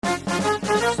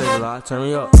up, turn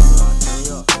me up.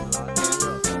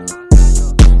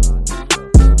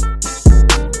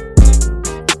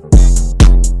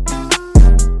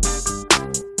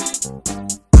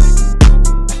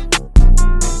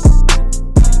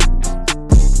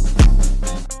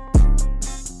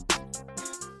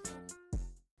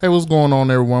 Hey, what's going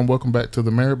on, everyone? Welcome back to the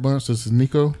Married Bunch. This is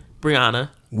Nico, Brianna,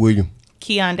 William,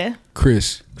 Keonda,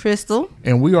 Chris, Crystal,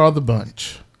 and we are the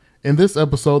Bunch. In this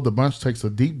episode, the Bunch takes a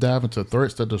deep dive into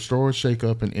threats that destroy, shake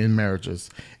up, and end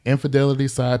marriages. Infidelity,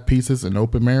 side pieces, and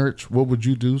open marriage. What would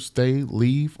you do? Stay,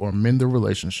 leave, or mend the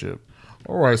relationship?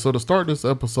 All right, so to start this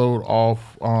episode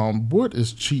off, what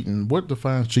is cheating? What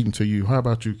defines cheating to you? How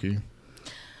about you, Key?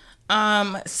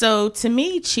 So to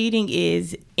me, cheating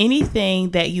is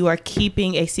anything that you are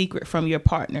keeping a secret from your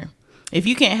partner. If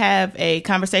you can't have a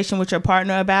conversation with your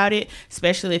partner about it,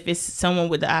 especially if it's someone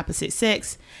with the opposite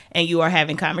sex and you are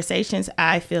having conversations,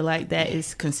 I feel like that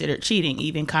is considered cheating.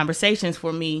 Even conversations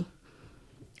for me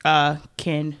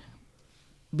can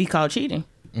be called cheating.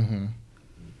 Mm-hmm.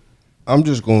 I'm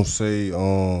just going to say,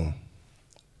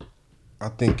 I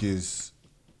think it's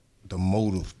the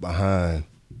motive behind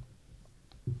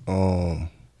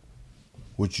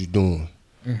what you're doing.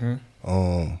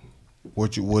 Mm-hmm.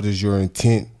 What is your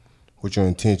intent? What your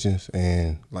intentions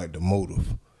and like the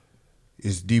motive?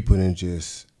 It's deeper than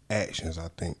just actions, I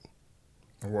think.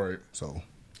 Right. So.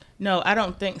 No, I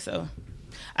don't think so.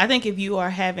 I think if you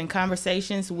are having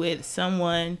conversations with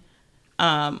someone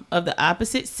of the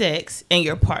opposite sex and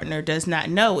your partner does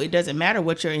not know, it doesn't matter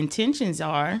what your intentions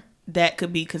are. That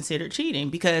could be considered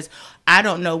cheating because I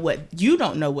don't know what you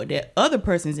don't know what that other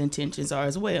person's intentions are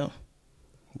as well.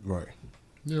 Right.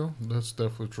 Yeah, that's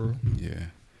definitely true. Yeah.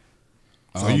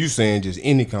 So you saying just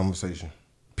any conversation,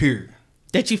 period?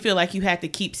 That you feel like you have to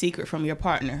keep secret from your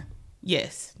partner?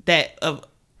 Yes. That of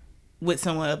with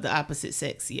someone of the opposite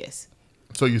sex? Yes.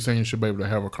 So you're saying you should be able to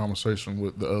have a conversation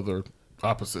with the other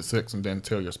opposite sex and then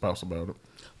tell your spouse about it?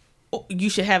 You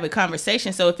should have a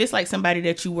conversation. So if it's like somebody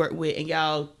that you work with and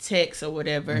y'all text or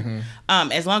whatever,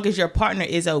 as long as your partner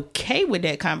is okay with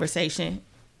that conversation,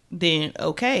 then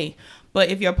okay. But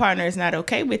if your partner is not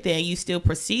okay with that and you still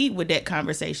proceed with that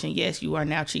conversation, yes, you are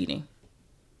now cheating.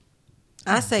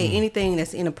 I say anything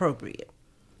that's inappropriate.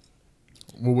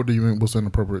 Well, what do you mean? What's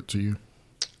inappropriate to you?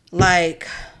 Like,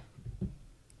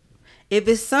 if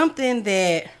it's something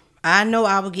that I know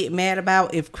I would get mad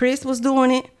about if Chris was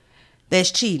doing it,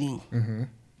 that's cheating. Mm-hmm.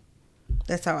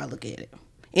 That's how I look at it.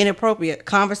 Inappropriate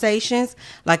conversations.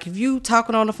 Like if you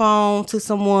talking on the phone to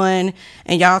someone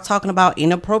and y'all talking about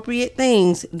inappropriate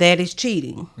things, that is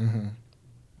cheating. Mm-hmm.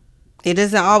 It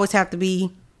doesn't always have to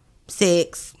be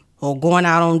sex or going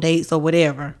out on dates or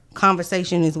whatever.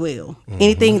 Conversation as well. Mm-hmm.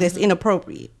 Anything that's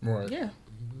inappropriate. Right. Yeah.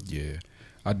 Yeah.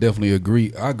 I definitely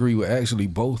agree. I agree with actually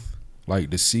both. Like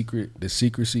the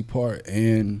secrecy part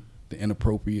and the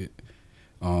inappropriate.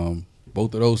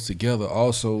 Both of those together.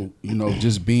 Also,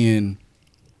 just being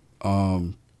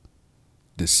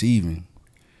deceiving,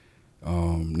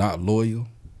 not loyal,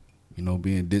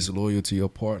 being disloyal to your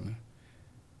partner.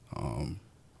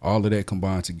 All of that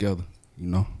combined together,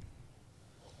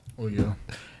 Oh, yeah.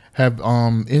 Have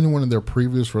anyone in their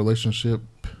previous relationship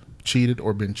cheated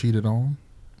or been cheated on?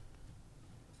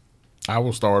 I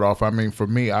will start off. I mean, for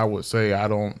me, I would say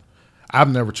I've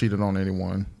never cheated on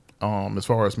anyone. As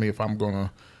far as me, if I'm going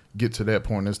to get to that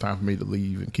point, it's time for me to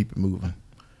leave and keep it moving.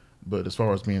 But as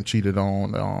far as being cheated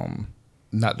on,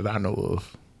 not that I know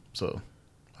of. So,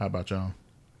 how about y'all?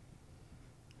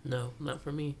 No, not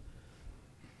for me.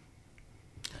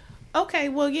 Okay,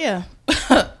 well, yeah.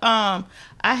 I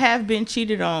have been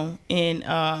cheated on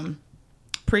in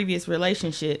previous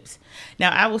relationships.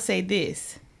 Now, I will say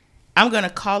this. I'm going to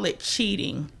call it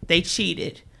cheating. They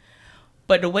cheated.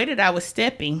 But the way that I was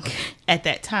stepping at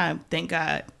that time, thank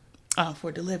God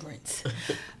for deliverance.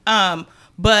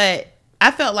 But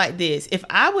I felt like this. If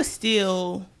I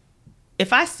still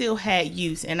had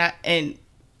use, and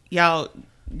y'all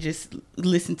just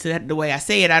listen to the way I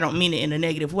say it, I don't mean it in a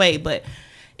negative way, but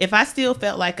if I still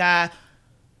felt like I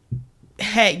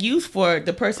had use for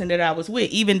the person that I was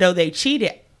with, even though they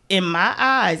cheated, in my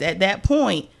eyes at that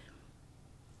point,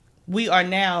 we are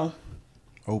now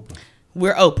open.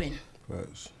 We're open. Right.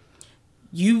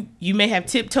 You may have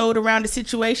tiptoed around the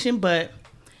situation, but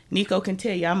Nico can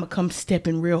tell you I'm going to come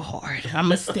stepping real hard. I'm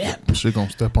going to step. She going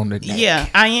to step on that neck. Yeah,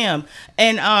 I am.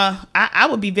 And I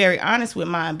would be very honest with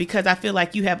mine because I feel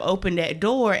like you have opened that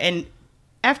door. And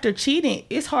after cheating,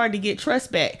 it's hard to get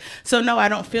trust back. So, no, I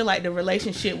don't feel like the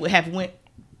relationship would have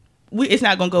it's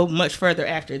not going to go much further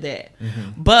after that.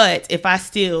 Mm-hmm. But if I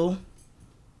still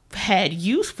had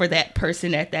use for that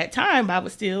person at that time, I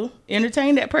would still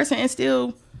entertain that person and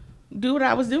still do what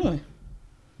I was doing.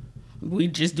 We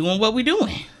just doing what we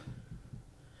doing.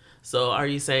 So are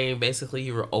you saying basically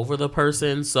you were over the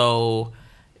person, so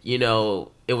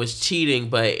it was cheating,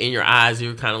 but in your eyes you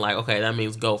were kind of like, okay, that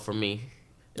means go for me.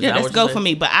 Let's go for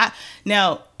me. But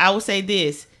I will say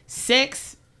this: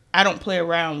 sex, I don't play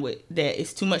around with that.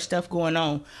 It's too much stuff going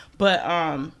on. But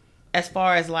as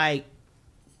far as like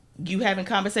you having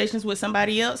conversations with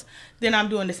somebody else, then I'm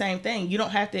doing the same thing. You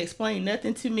don't have to explain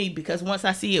nothing to me, because once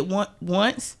I see it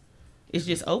once, it's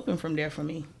just open from there for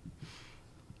me.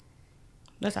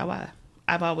 That's how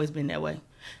I've always been that way.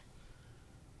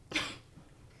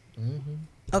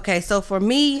 Okay, so for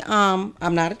me, I'm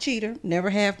not a cheater.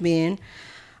 Never have been.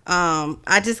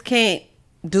 I just can't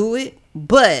do it.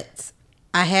 But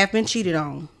I have been cheated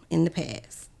on in the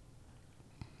past.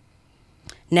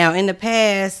 Now, in the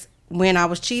past, when I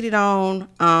was cheated on,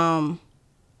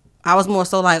 I was more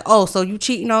so like, oh, so you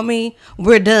cheating on me?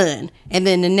 We're done. And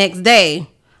then the next day,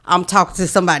 I'm talking to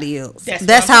somebody else.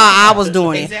 That's how I was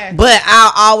doing it. But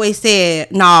I always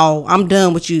said, no, I'm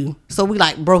done with you. So we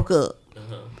like broke up.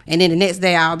 And then the next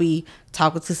day I'll be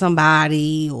talking to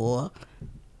somebody, or,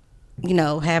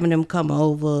 having them come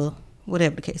over,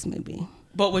 whatever the case may be.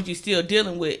 But was you still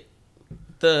dealing with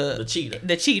the cheater?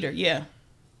 The cheater, yeah.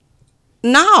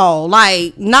 No,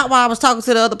 like, not while I was talking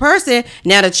to the other person.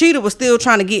 Now the cheater was still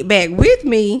trying to get back with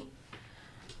me.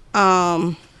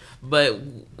 But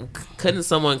couldn't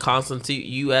someone constitute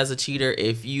you as a cheater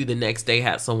if you the next day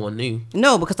had someone new?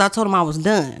 No, because I told him I was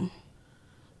done.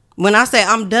 When I say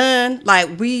I'm done,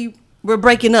 like, we're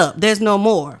breaking up. There's no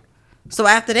more. So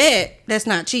after that, that's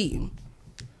not cheating.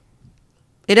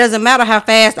 It doesn't matter how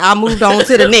fast I moved on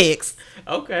to the next.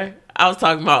 Okay. I was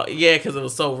talking about, because it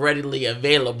was so readily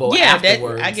available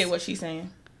afterwards. I get what she's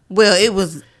saying. Well, it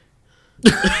was...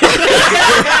 What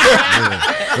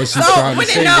she's trying to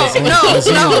say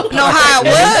no, how it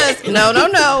was. No.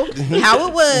 How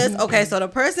it was. Okay, so the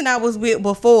person I was with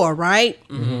before, right?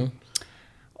 Mm-hmm.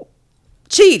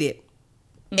 Cheated.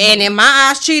 Mm-hmm. And in my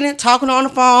eyes, cheating, talking on the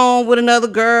phone with another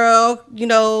girl,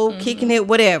 kicking it,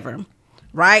 whatever.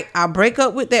 Right? I break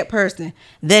up with that person.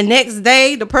 The next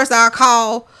day, the person I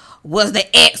call was the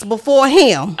ex before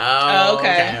him. Oh,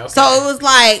 okay. So it was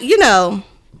like,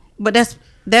 but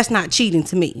that's not cheating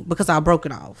to me, because I broke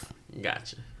it off.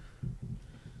 Gotcha.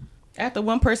 After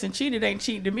one person cheated, ain't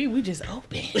cheating to me. We just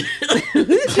open. we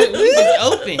just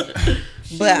open.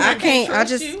 But I can't.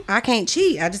 I can't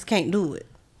cheat. I just can't do it.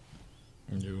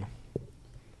 You.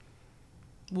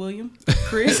 William,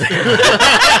 Chris.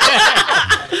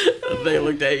 They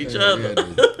looked at each other.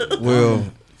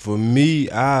 Well, for me,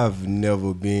 I've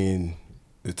never been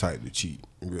the type to cheat.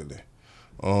 Really.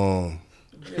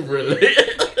 Really?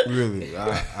 Really,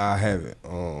 I haven't.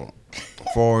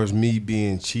 As far as me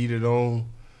being cheated on,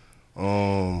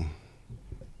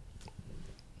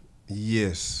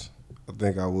 yes, I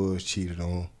think I was cheated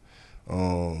on.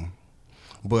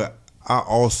 But I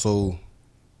also,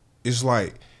 it's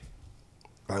like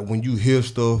when you hear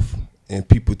stuff and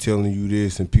people telling you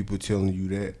this and people telling you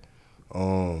that,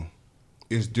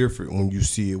 it's different when you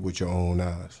see it with your own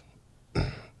eyes.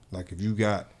 Like if you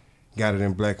got it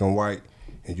in black and white,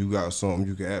 and you got something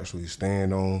you can actually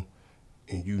stand on,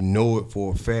 and you know it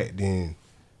for a fact, then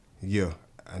yeah.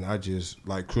 And I just,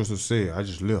 like Crystal said, I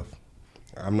just left.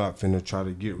 I'm not finna try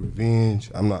to get revenge.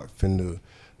 I'm not finna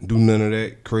do none of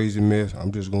that crazy mess.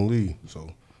 I'm just gonna leave. So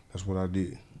that's what I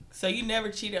did. So you never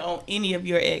cheated on any of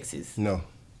your exes? No.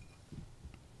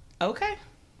 Okay.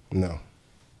 No.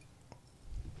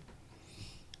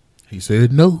 He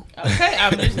said no. Okay,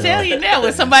 I'm just telling you now.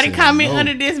 When somebody comment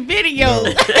under this video,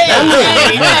 hey,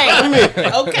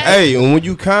 okay. Hey, and when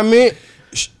you comment,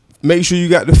 make sure you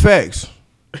got the facts.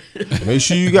 Make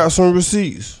sure you got some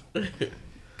receipts.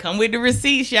 Come with the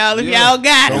receipts, y'all, if y'all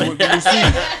got it.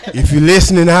 If you're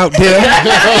listening out there.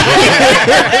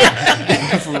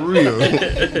 For real.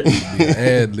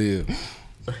 Ad lib.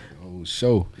 Oh,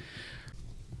 show.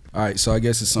 All right, so I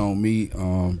guess it's on me.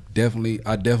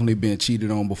 I definitely been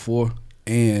cheated on before,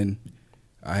 and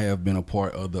I have been a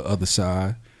part of the other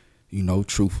side.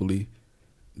 Truthfully,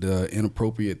 the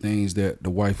inappropriate things that the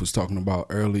wife was talking about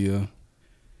earlier.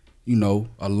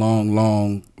 A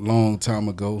long time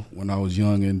ago when I was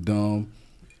young and dumb.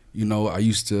 I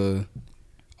used to.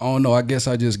 I don't know. I guess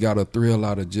I just got a thrill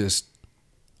out of just,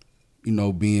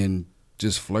 being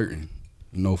just flirting.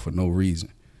 For no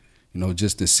reason.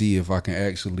 Just to see if I can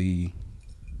actually,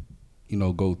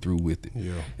 go through with it.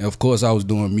 Yeah. And of course, I was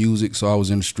doing music, so I was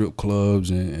in strip clubs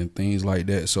and things like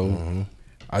that. So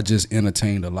I just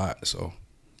entertained a lot. So,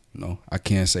 I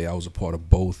can't say I was a part of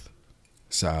both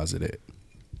sides of that.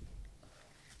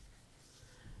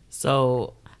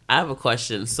 So I have a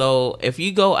question. So if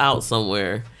you go out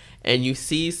somewhere and you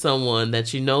see someone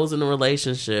that you know is in a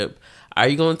relationship, are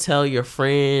you going to tell your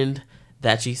friend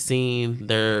that you seen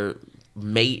their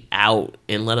mate out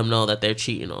and let them know that they're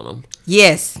cheating on them?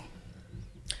 Yes.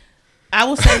 I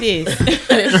will say this. Say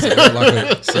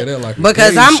that like a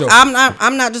Because game show.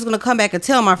 I'm not just gonna come back and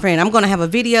tell my friend. I'm gonna have a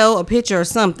video, a picture, or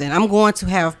something. I'm going to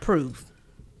have proof.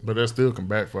 But that still can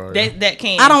backfire. that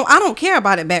can. I don't care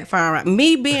about it backfiring.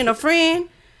 Me being a friend,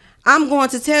 I'm going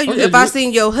to tell you Oh, yeah, if I you-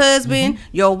 seen your husband,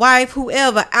 your wife,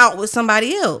 whoever out with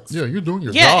somebody else. Yeah, you're doing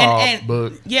your Yeah, job, and but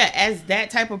yeah, as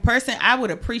that type of person, I would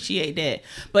appreciate that.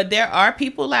 But there are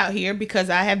people out here,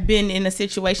 because I have been in a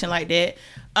situation like that.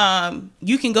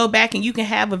 You can go back and you can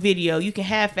have a video, you can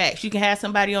have facts, you can have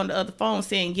somebody on the other phone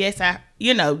saying, yes,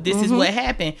 this is what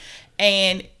happened,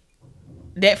 and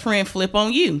that friend flip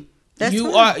on you. That's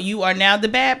you fine. are now the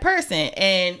bad person,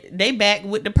 and they back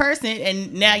with the person,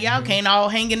 and now y'all can't all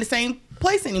hang in the same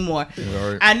place anymore.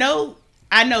 Right. I know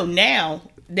now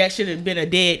that should have been a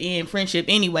dead end friendship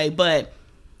anyway, but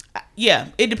yeah,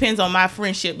 it depends on my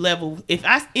friendship level. If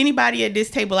anybody at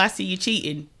this table I see you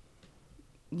cheating,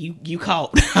 you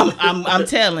caught. I'm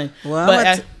telling. Well, but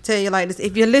I'm gonna tell you like this: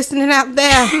 if you're listening out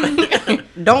there,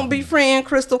 don't be friend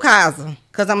Crystal Kaiser,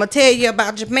 because I'm gonna tell you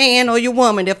about your man or your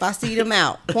woman if I see them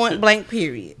out. Point blank.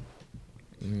 Period.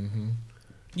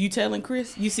 you telling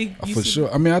Chris? You see? For sure.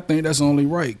 I mean, I think that's only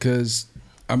right because,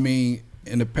 I mean,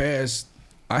 in the past,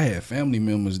 I had family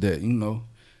members that,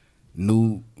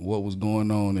 knew what was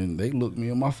going on, and they looked me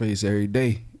in my face every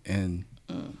day and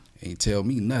ain't tell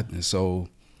me nothing. So,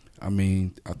 I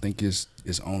mean, I think it's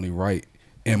only right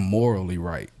and morally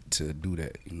right to do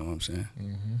that. You know what I'm saying?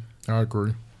 I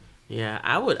agree. Yeah,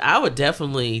 I would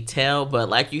definitely tell, but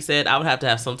like you said, I would have to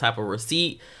have some type of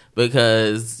receipt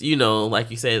because,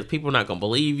 like you said, people are not going to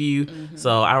believe you.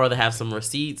 So I'd rather have some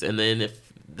receipts, and then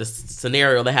if the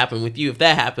scenario that happened with you, if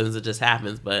that happens, it just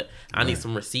happens. But I need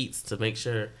some receipts to make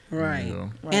sure. Right. Yeah.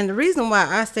 And the reason why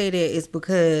I say that is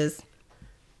because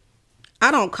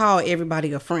I don't call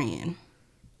everybody a friend.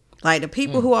 Like the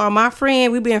people who are my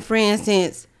friend, we've been friends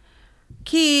since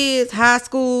kids, high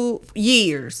school,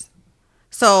 years.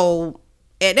 So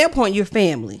at that point, you're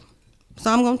family.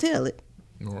 So I'm gonna tell it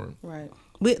All right. right.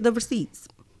 with the receipts.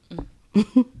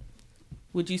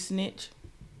 Would you snitch?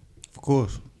 Of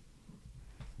course.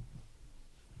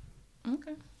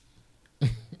 Okay.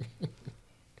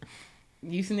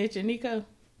 You snitching, Nico?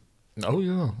 Oh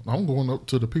yeah, I'm going up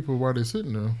to the people while they're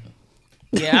sitting there.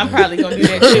 Yeah, I'm probably gonna do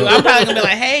that too. I'm probably gonna be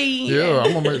like, hey, Yeah,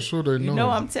 I'm gonna make sure they know. you know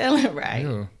I'm telling right.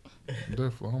 Yeah,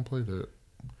 definitely. I don't play that.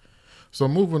 So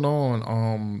moving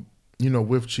on,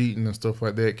 with cheating and stuff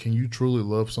like that, can you truly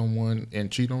love someone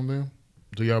and cheat on them?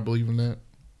 Do y'all believe in that?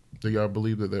 Do y'all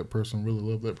believe that person really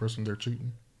loved that person they're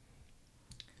cheating?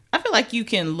 I feel like you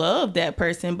can love that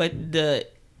person, but the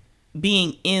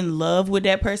being in love with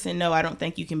that person, no, I don't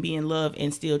think you can be in love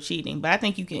and still cheating. But I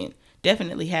think you can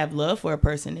definitely have love for a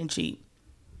person and cheat.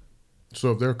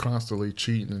 So if they're constantly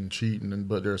cheating,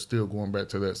 but they're still going back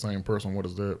to that same person, what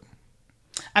is that?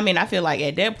 I mean, I feel like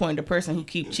at that point, the person who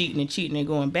keep cheating and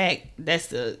going back, that's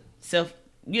the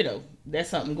that's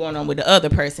something going on with the other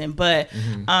person. But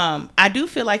I do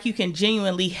feel like you can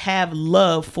genuinely have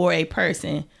love for a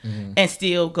person and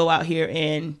still go out here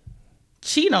and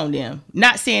cheat on them.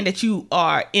 Not saying that you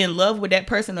are in love with that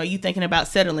person or you thinking about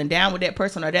settling down with that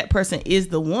person or that person is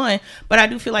the one, but I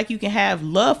do feel like you can have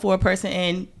love for a person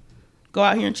and go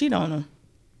out here and cheat on them.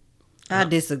 I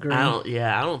disagree.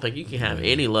 I don't think you can have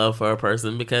any love for a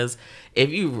person, because if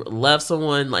you love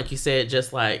someone, like you said,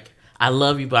 just like I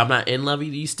love you, but I'm not in love with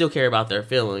you, you still care about their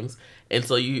feelings. And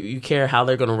so you care how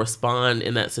they're going to respond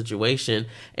in that situation.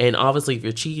 And obviously, if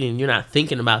you're cheating, you're not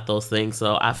thinking about those things.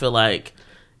 So I feel like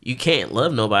you can't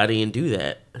love nobody and do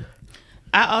that.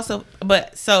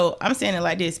 So I'm saying it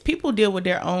like this. People deal with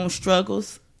their own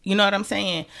struggles. You know what I'm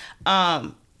saying?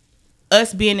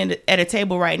 Us being at a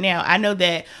table right now, I know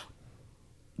that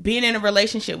being in a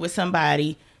relationship with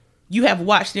somebody, you have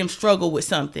watched them struggle with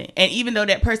something. And even though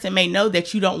that person may know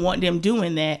that you don't want them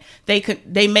doing that,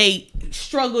 they may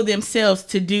struggle themselves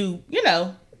to do,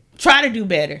 try to do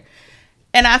better.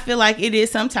 And I feel like it is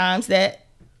sometimes that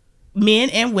men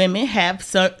and women have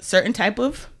certain type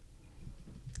of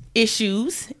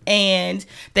issues, and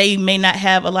they may not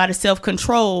have a lot of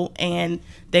self-control, and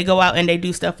they go out and they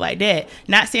do stuff like that.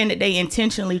 Not saying that they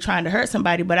intentionally trying to hurt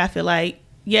somebody, but I feel like,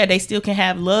 yeah, they still can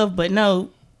have love, but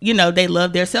no, they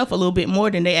love theirself a little bit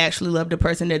more than they actually love the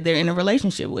person that they're in a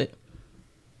relationship with.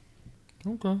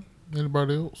 Okay.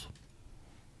 Anybody else?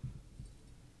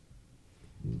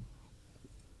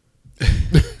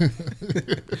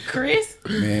 Chris?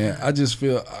 Man, I just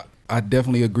feel I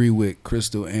definitely agree with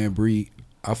Crystal and Bree.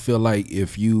 I feel like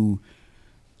if you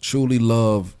truly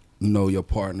love, your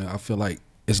partner, I feel like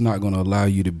it's not going to allow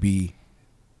you to be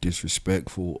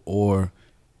disrespectful or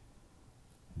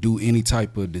do any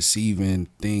type of deceiving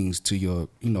things to your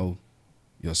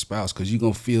spouse, because you're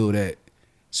going to feel that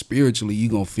spiritually,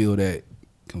 you're going to feel that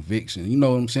conviction. You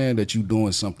know what I'm saying? That you're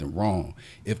doing something wrong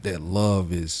if that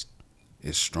love is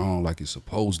strong like it's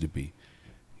supposed to be.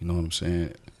 You know what I'm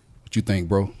saying? What you think,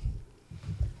 bro?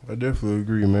 I definitely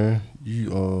agree, man.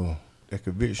 You that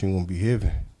conviction gonna be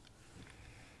heavy.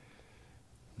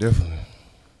 Definitely.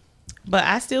 But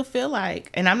I still feel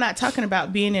like, and I'm not talking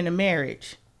about being in a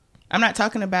marriage. I'm not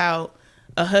talking about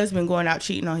a husband going out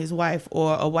cheating on his wife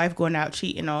or a wife going out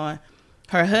cheating on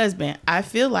her husband. I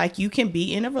feel like you can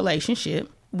be in a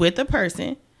relationship with a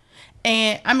person.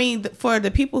 And I mean, for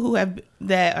the people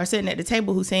that are sitting at the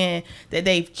table who saying that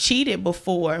they've cheated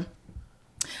before,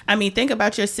 I mean, think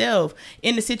about yourself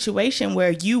in the situation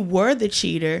where you were the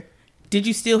cheater. Did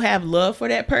you still have love for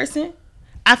that person?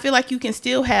 I feel like you can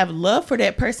still have love for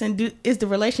that person. Is the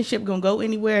relationship going to go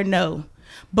anywhere? No.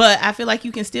 But I feel like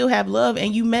you can still have love,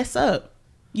 and you mess up.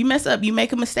 You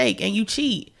make a mistake and you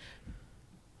cheat.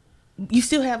 You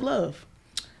still have love.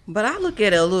 But I look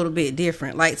at it a little bit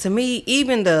different. Like, to me,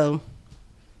 even the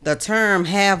term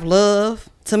have love,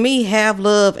 to me, have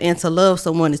love and to love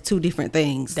someone is two different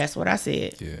things. That's what I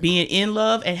said. Yeah. Being in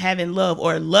love and having love,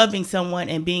 or loving someone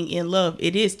and being in love,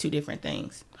 it is two different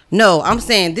things. No, I'm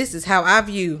saying this is how I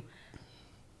view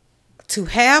to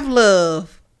have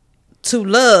love, to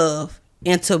love,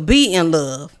 and to be in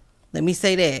love. Let me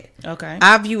say that. Okay.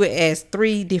 I view it as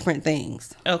three different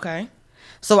things. Okay.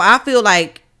 So I feel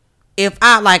like if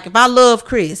I love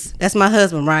Chris, that's my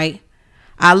husband, right?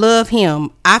 I love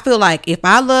him. I feel like if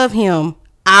I love him,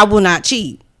 I will not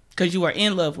cheat. Because you are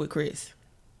in love with Chris.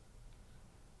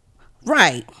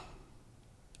 Right.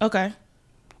 Okay.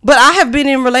 But I have been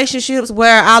in relationships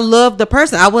where I loved the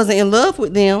person. I wasn't in love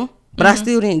with them, but I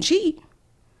still didn't cheat.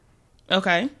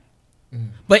 Okay.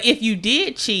 But if you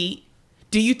did cheat,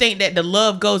 do you think that the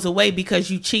love goes away because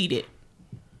you cheated?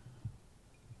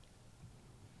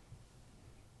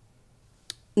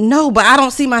 No, but I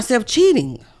don't see myself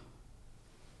cheating.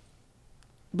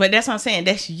 But that's what I'm saying.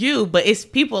 That's you. But it's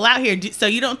people out here. So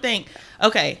you don't think,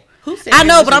 okay, who said I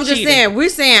know, you but I'm just cheated? saying, we're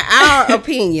saying our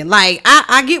opinion. Like,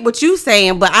 I get what you're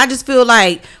saying, but I just feel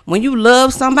like when you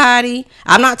love somebody,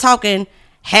 I'm not talking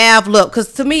have love.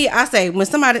 Because to me, I say,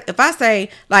 if I say,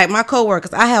 like, my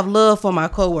coworkers, I have love for my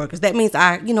coworkers, that means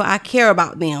I care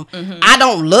about them. Mm-hmm. I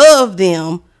don't love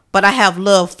them, but I have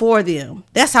love for them.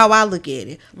 That's how I look at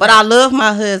it. But I love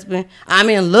my husband. I'm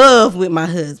in love with my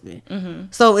husband. Mm-hmm.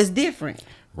 So it's different.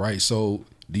 Right. So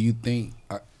do you think,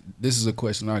 this is a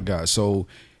question I got. So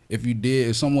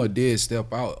if someone did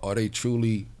step out, are they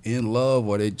truly in love,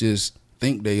 or they just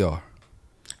think they are?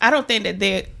 I don't think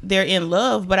that they're in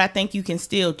love, but I think you can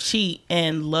still cheat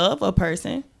and love a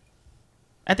person.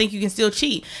 I think you can still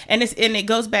cheat. And it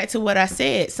goes back to what I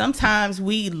said. Sometimes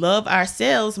we love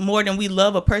ourselves more than we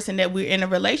love a person that we're in a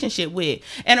relationship with.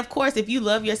 And of course, if you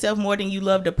love yourself more than you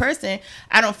love the person,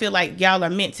 I don't feel like y'all are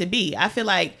meant to be. I feel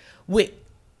like with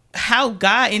how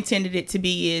God intended it to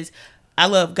be is I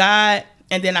love God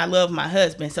and then I love my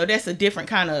husband. So that's a different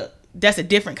kind of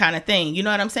thing. You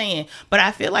know what I'm saying? But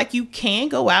I feel like you can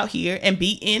go out here and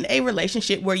be in a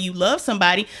relationship where you love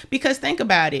somebody, because think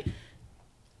about it.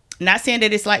 Not saying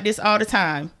that it's like this all the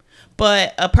time,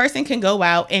 but a person can go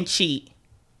out and cheat.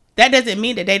 That doesn't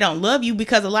mean that they don't love you,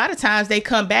 because a lot of times they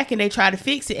come back and they try to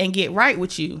fix it and get right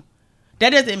with you. That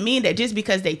doesn't mean that just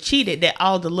because they cheated that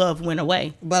all the love went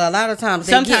away. But a lot of times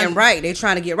they're getting right. They're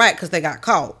trying to get right because they got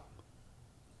caught.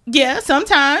 Yeah,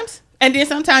 sometimes. And then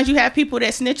sometimes you have people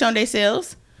that snitch on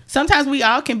themselves. Sometimes we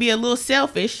all can be a little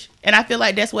selfish. And I feel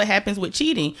like that's what happens with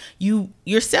cheating.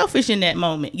 You're selfish in that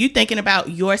moment. You're thinking about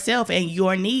yourself and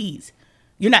your needs.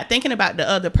 You're not thinking about the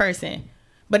other person.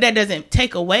 But that doesn't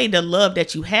take away the love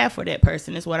that you have for that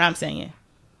person, is what I'm saying.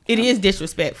 It is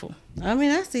disrespectful. I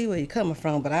mean, I see where you're coming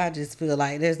from, but I just feel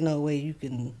like there's no way you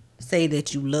can say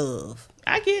that you love.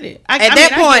 I get it. At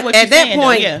that point,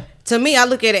 to me, I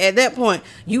look at it, at that point,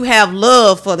 you have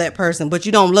love for that person, but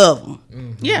you don't love them.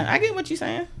 Mm-hmm. Yeah, I get what you're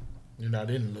saying. You're not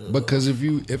in love. Because if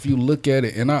you look at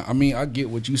it, and I mean, I get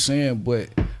what you're saying, but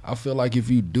I feel like if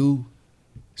you do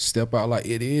step out, like,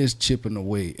 it is chipping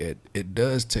away. It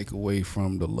does take away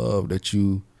from the love that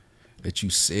you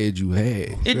said you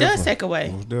had. It does take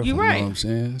away. You're right. You know what I'm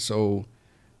saying? So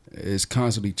it's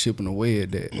constantly chipping away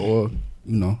at that. Or,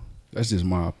 that's just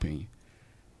my opinion.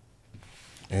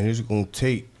 And it's going to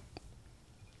take,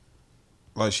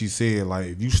 like she said, like,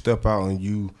 if you step out and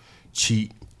you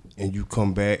cheat and you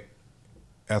come back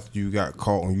after you got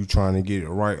caught and you trying to get it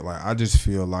right. Like, I just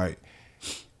feel like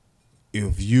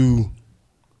if you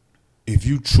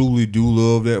truly do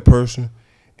love that person,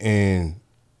 and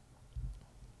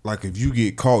like if you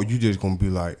get caught, you just gonna be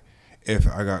like, if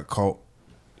I got caught,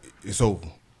 it's over.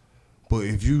 But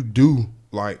if you do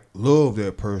like love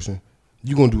that person,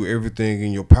 you're gonna do everything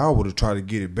in your power to try to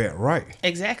get it back right.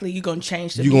 Exactly. You're gonna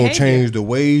change the You're behavior. gonna change the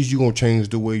ways, you're gonna change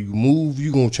the way you move,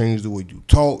 you're gonna change the way you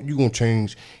talk, you're gonna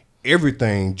change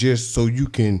everything just so you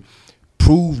can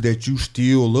prove that you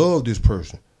still love this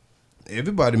person.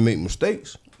 Everybody make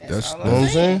mistakes. That's You know what I'm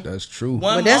saying? That's true. One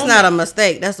But that's moment. not a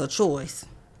mistake. That's a choice.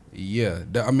 Yeah,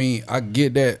 I mean, I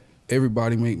get that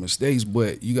everybody make mistakes,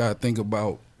 but you gotta think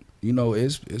about,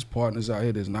 it's partners out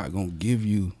here that's not gonna give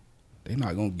you, they're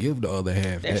not gonna give the other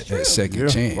half That's that true. second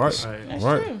chance. Right. That's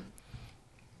Right. true.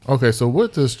 Okay, so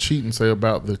what does cheating say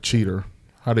about the cheater?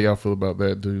 How do y'all feel about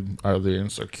that? Are they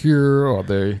insecure? Are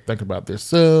they thinking about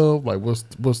themselves? Like,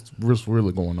 what's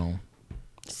really going on?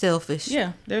 Selfish.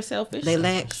 Yeah, they're selfish. They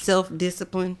lack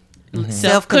self-discipline, Self-control.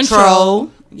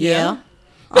 self-control. Yeah.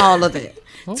 All of it.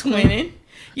 Twinning.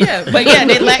 Yeah, but yeah,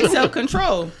 they lack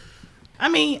self-control. I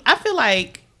mean, I feel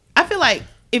like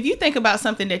if you think about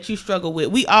something that you struggle with,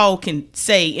 we all can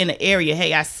say in an area,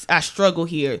 hey, I struggle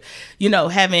here,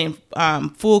 having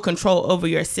full control over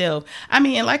yourself. I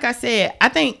mean, and like I said, I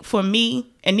think for me,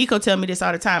 and Nico tell me this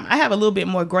all the time, I have a little bit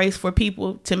more grace for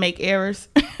people to make errors.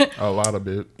 A lot of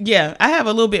it. Yeah, I have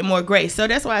a little bit more grace. So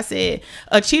that's why I said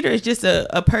a cheater is just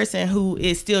a person who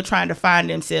is still trying to find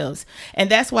themselves. And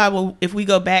that's why if we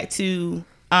go back to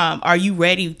are you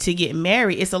ready to get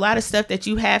married? It's a lot of stuff that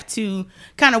you have to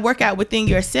kind of work out within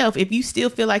yourself. If you still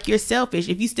feel like you're selfish,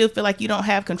 if you still feel like you don't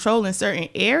have control in certain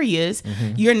areas,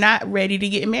 you're not ready to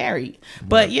get married.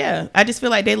 But yeah, I just feel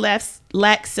like they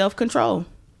lack self-control.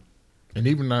 And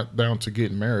even not down to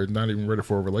getting married, not even ready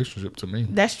for a relationship to me.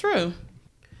 That's true.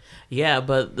 Yeah,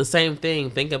 but the same thing.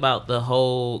 Think about the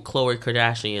whole Khloe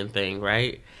Kardashian thing,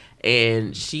 right?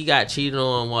 And she got cheated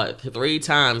on 3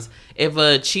 times. If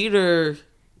a cheater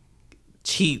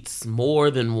cheats more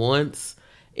than once,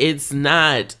 it's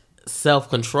not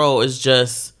self-control. It's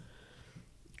just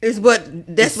That's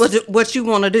what you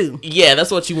want to do. yeah,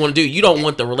 that's what you want to do. You don't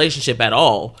want the relationship at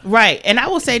all. Right. And I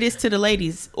will say this to the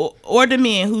ladies or the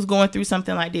men who's going through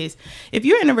something like this. If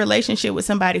you're in a relationship with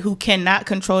somebody who cannot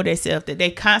control themselves, that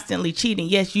they constantly cheating,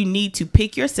 yes, you need to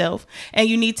pick yourself and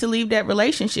you need to leave that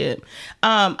relationship.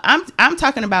 I'm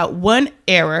talking about one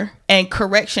error and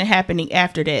correction happening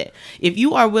after that. If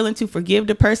you are willing to forgive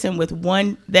the person with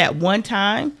one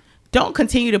time, don't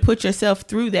continue to put yourself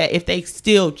through that if they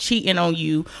still cheating on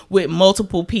you with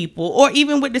multiple people or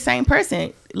even with the same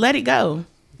person. Let it go.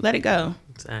 Let it go.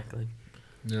 Exactly.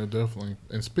 Yeah, definitely.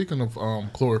 And speaking of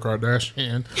Khloe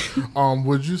Kardashian,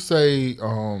 would you say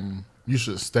you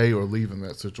should stay or leave in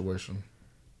that situation?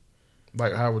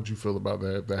 Like, how would you feel about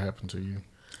that if that happened to you?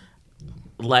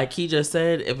 Like he just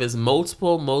said, if it's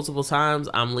multiple times,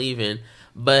 I'm leaving.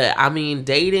 But I mean,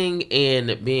 dating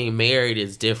and being married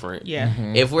is different. Yeah.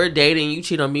 If we're dating, you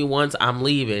cheat on me once, I'm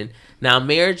leaving. Now,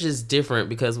 marriage is different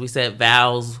because we said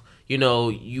vows,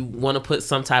 you want to put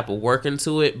some type of work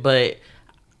into it. But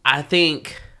I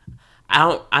think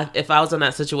if I was in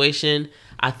that situation,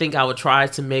 I think I would try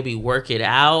to maybe work it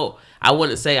out. I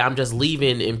wouldn't say I'm just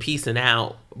leaving and peacing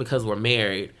out because we're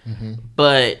married.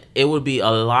 But it would be a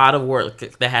lot of work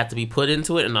that had to be put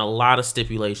into it and a lot of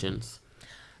stipulations.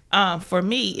 For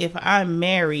me, if I'm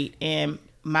married and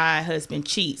my husband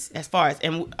cheats, as far as,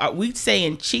 and we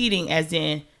saying cheating as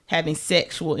in having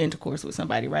sexual intercourse with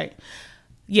somebody, right?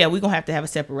 Yeah, we're going to have a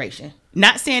separation.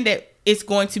 Not saying that it's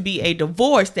going to be a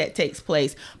divorce that takes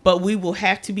place, but we will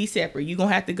have to be separate. You're going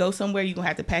to have to go somewhere. You're going to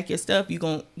have to pack your stuff. You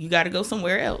got to go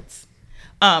somewhere else.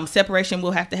 Separation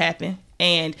will have to happen.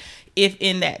 And if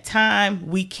in that time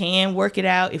we can work it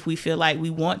out, if we feel like we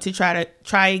want to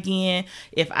try again,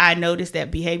 if I notice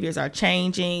that behaviors are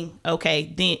changing,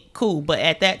 okay, then cool. But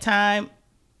at that time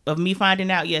of me finding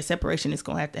out, yeah, separation is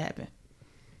going to have to happen.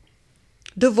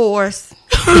 Divorce.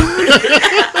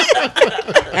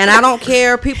 And I don't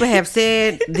care. People have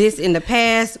said this in the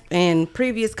past, in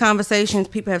previous conversations.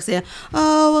 People have said,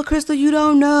 oh, well, Crystal, you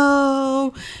don't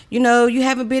know. You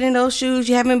haven't been in those shoes.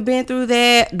 You haven't been through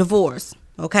that. Divorce.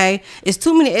 Okay? It's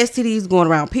too many STDs going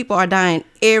around. People are dying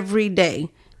every day.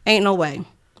 Ain't no way.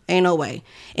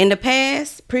 In the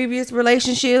past, previous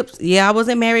relationships, yeah, I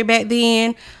wasn't married back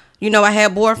then. I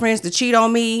had boyfriends to cheat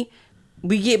on me.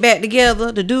 We get back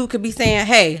together, the dude could be saying,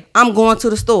 hey, I'm going to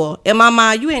the store. In my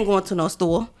mind, you ain't going to no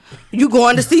store. You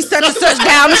going to see such and such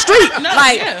down the street. And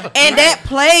that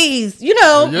plays,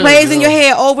 plays in your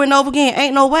head over and over again.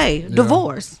 Ain't no way.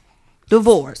 Divorce.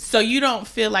 divorce. So you don't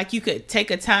feel like you could take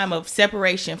a time of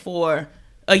separation for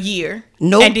a year?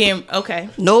 Nope. And then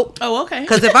Nope. Oh, okay.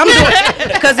 Because if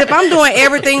I'm doing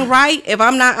everything right, if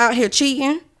I'm not out here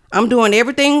cheating, I'm doing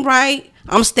everything right.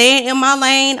 I'm staying in my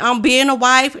lane. I'm being a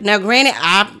wife. Now, granted,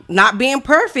 I'm not being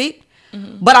perfect,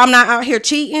 but I'm not out here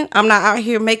cheating. I'm not out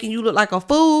here making you look like a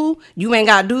fool. You ain't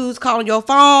got dudes calling your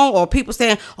phone or people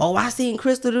saying, "Oh, I seen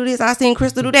Crystal do this. I seen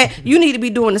Crystal do that." You need to be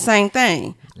doing the same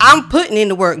thing. I'm putting in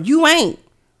the work. You ain't.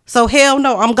 So hell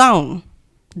no, I'm gone.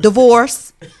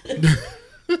 Divorce.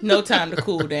 No time to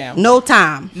cool down. No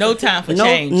time. No time for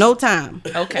change. No time.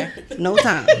 Okay. No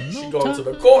time. She going to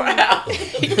the courthouse.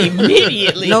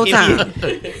 Immediately. No time.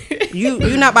 You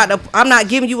not about to. I'm not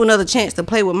giving you another chance to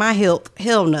play with my health.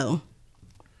 Hell no.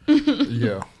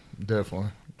 Yeah,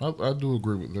 definitely. I do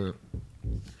agree with that.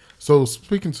 So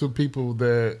speaking to people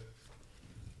that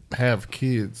have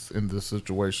kids in this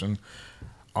situation,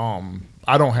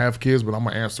 I don't have kids, but I'm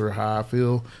gonna answer how I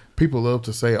feel. People love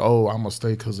to say, "Oh, I'm gonna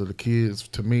stay because of the kids."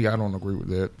 To me, I don't agree with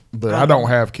that. But I don't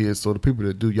have kids, so the people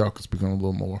that do, y'all can speak on a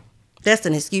little more. That's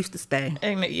an excuse to stay.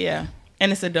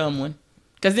 And it's a dumb one.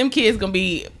 Because them kids going to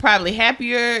be probably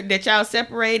happier that y'all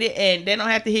separated and they don't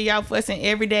have to hear y'all fussing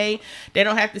every day. They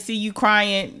don't have to see you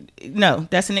crying. No,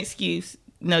 that's an excuse.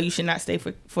 No, you should not stay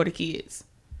for the kids.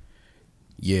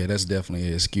 Yeah, that's definitely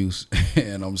an excuse.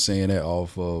 And I'm saying that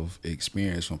off of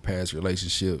experience from past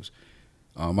relationships.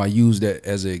 I use that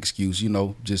as an excuse,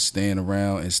 just staying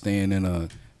around and staying in a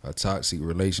toxic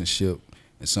relationship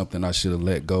and something I should have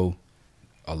let go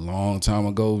a long time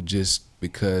ago just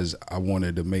because I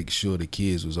wanted to make sure the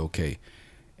kids was okay.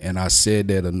 And I said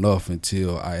that enough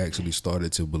until I actually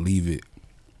started to believe it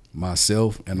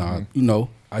myself. And I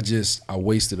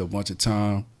wasted a bunch of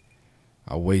time.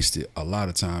 I wasted a lot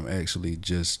of time actually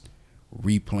just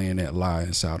replaying that lie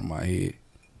inside of my head.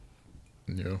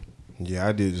 Yeah. Yeah,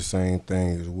 I did the same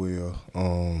thing as well.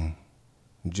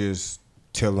 Just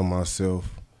telling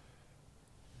myself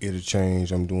it'll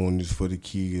change. I'm doing this for the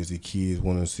kids. The kids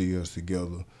want to see us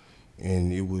together.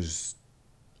 And it was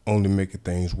only making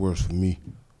things worse for me.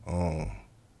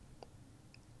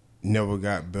 Never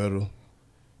got better.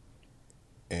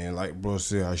 And like bro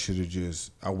said,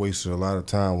 I wasted a lot of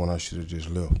time when I should have just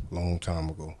left a long time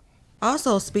ago.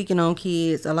 Also, speaking on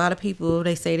kids, a lot of people,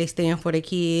 they say they stand for their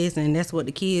kids and that's what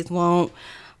the kids want.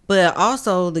 But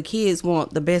also, the kids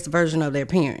want the best version of their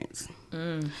parents.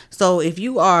 So if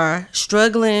you are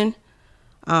struggling,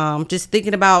 just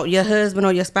thinking about your husband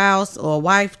or your spouse or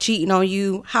wife cheating on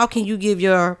you, how can you give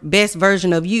your best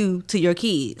version of you to your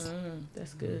kids?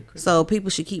 That's good, Chris. So people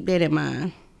should keep that in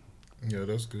mind. Yeah,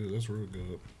 that's good. That's real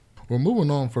good. Well,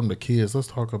 moving on from the kids, let's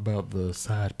talk about the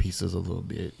side pieces a little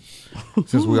bit.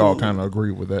 Since we all kind of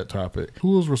agree with that topic.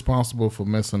 Who is responsible for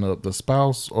messing up, the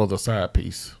spouse or the side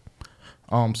piece?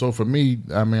 So for me,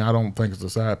 I don't think it's the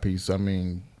side piece.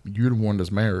 You're the one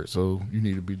that's married, so you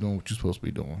need to be doing what you're supposed to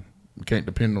be doing. You can't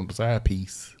depend on the side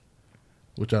piece.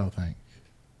 What y'all think?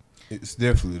 It's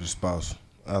definitely the spouse,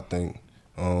 I think.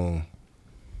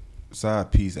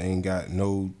 Side piece ain't got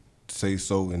no say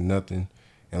so in nothing.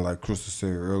 And like Crystal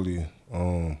said earlier,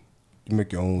 you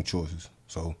make your own choices.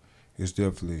 So it's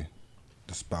definitely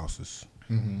the spouses.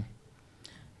 Mm-hmm.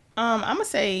 I'm going to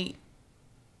say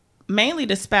mainly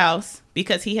the spouse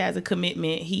because he has a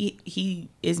commitment. He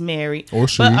is married. Or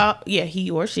she. But, he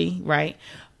or she, right.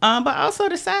 But also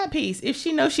the side piece. If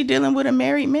she knows she's dealing with a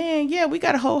married man, we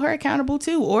got to hold her accountable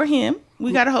too. Or him.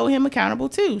 We got to hold him accountable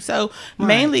too. So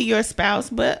mainly your spouse,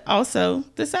 but also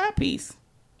the side piece.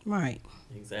 Right.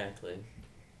 Exactly.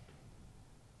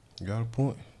 You got a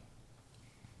point.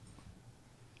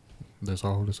 That's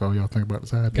all y'all think about the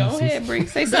side Go pieces? ahead, Bree.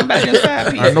 Say something about your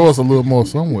side piece. I know it's a little more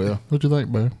somewhere. What you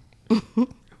think, babe?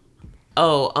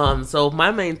 So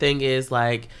my main thing is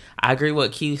I agree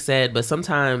what Q said, but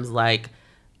sometimes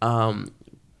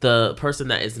the person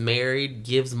that is married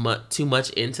gives too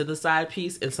much into the side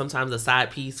piece, and sometimes the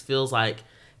side piece feels like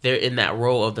they're in that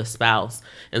role of the spouse,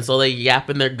 and so they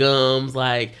yapping their gums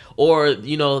or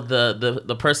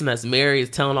the person that's married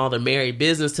is telling all their married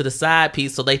business to the side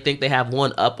piece, so they think they have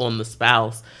one up on the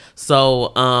spouse.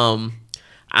 So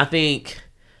I think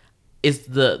it's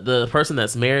the person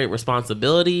that's married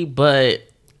responsibility, but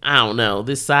I don't know,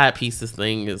 this side pieces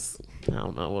thing is, I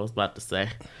don't know what I was about to say.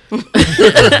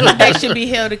 They should be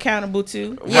held accountable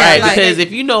too, right? Because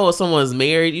if you know someone's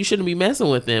married, you shouldn't be messing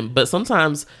with them. But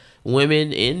sometimes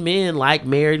women and men like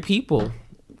married people.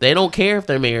 They don't care if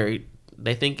they're married.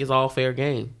 They think it's all fair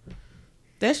game.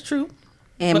 That's true.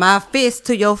 And my fist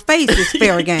to your face is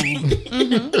fair game.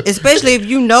 Mm-hmm. Especially if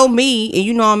you know me and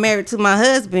you know I'm married to my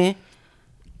husband.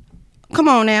 Come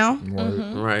on now.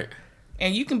 Right. Right.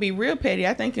 And you can be real petty.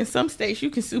 I think in some states you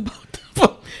can sue both of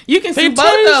them. You can sue both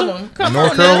Fantasia. of them. Come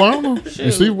North on now. Carolina.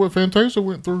 You see what Fantasia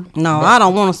went through? No, I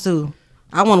don't want to sue.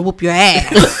 I want to whoop your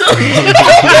ass.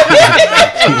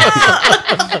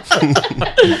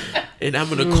 And I'm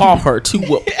gonna call her to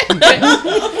whoop.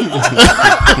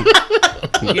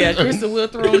 Yeah, Krista will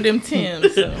throw on them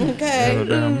Timbs. So. In Okay. a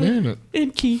damn minute.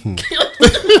 And Keith.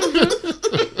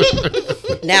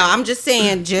 Now I'm just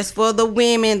saying, just for the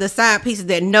women, the side pieces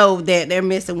that know that they're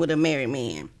messing with a married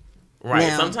man. Right.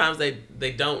 Now- Sometimes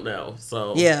they don't know.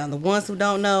 So Yeah, the ones who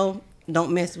don't know,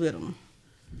 don't mess with them.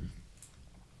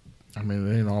 I mean,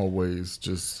 it ain't always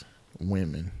just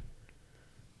women.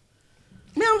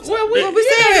 Well, Well, we you know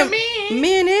saying men.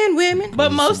 men and women.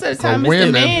 But most of the time, it's women,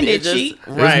 the man that it just- cheat.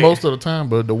 Right. It's most of the time,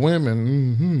 but the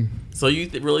women, So you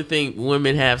really think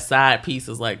women have side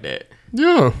pieces like that?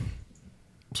 yeah.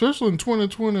 Especially in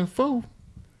 2024.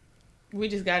 We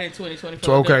just got in 2024.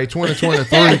 So, okay,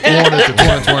 2023 going into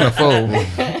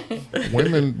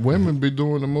 2024. Women be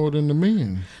doing it more than the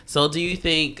men. So do you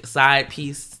think side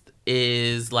piece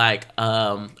is like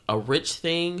a rich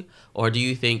thing, or do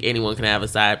you think anyone can have a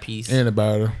side piece?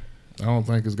 Anybody. I don't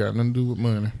think it's got nothing to do with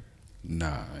money.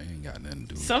 Nah, it ain't got nothing to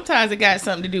do with it. Sometimes it got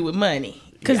something to do with money.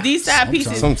 Because these side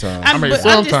pieces. Sometimes. I mean, but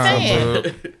I'm just sometimes, saying,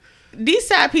 but these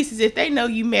side pieces, if they know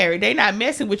you married, they not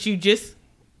messing with you. Just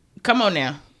come on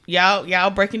now. Y'all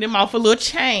breaking them off a little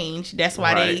change. That's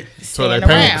why Right. they so they stand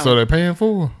paying. around. So they paying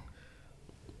for her.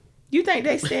 You think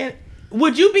they stand?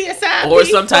 Would you be a side Or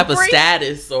piece some type for of free?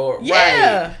 status, or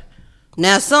Yeah. right.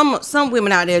 Now, some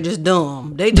women out there just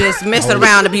dumb. They just messing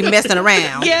around to be messing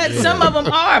around. Yeah, some of them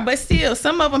are, but still,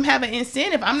 some of them have an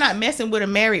incentive. I'm not messing with a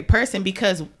married person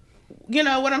because, you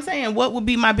know what I'm saying? What would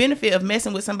be my benefit of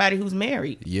messing with somebody who's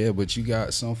married? Yeah, but you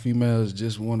got some females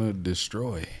just want to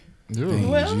destroy Yeah. things.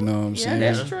 Well, You know what I'm yeah, saying?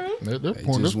 that's true. At that They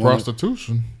point, just it's wanna-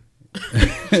 prostitution.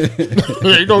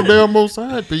 Ain't no damn more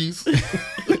side piece.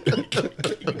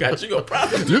 You got you a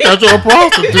problem. You got your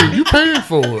prostitute. You paying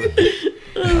for it.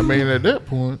 I mean, at that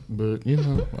point, but you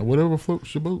know, whatever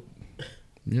floats your boat.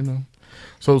 You know.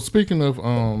 So speaking of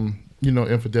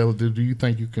infidelity, do you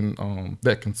think you can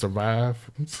that can survive?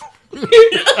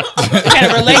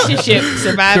 Can a relationship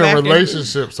survive Can a after?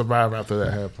 relationship survive after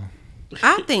that happens?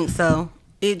 I think so.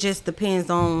 It just depends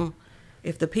on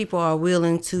if the people are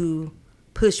willing to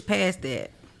push past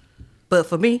that. But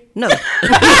for me, no.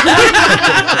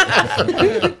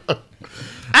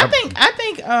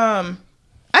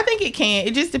 I think it can.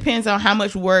 It just depends on how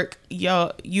much work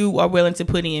you are willing to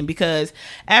put in, because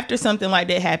after something like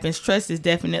that happens, trust is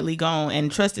definitely gone, and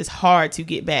trust is hard to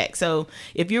get back. So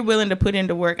if you're willing to put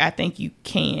into work, I think you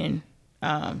can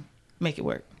make it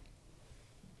work.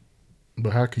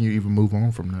 But how can you even move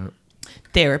on from that?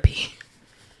 Therapy.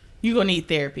 You're going to need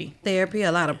therapy. Therapy,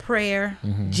 a lot of prayer.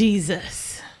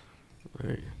 Jesus.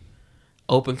 Right.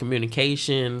 Open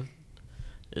communication.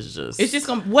 It's just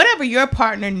Gonna, whatever your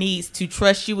partner needs to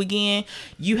trust you again,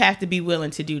 you have to be willing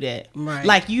to do that. Right.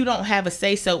 Like, you don't have a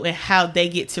say so in how they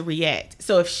get to react.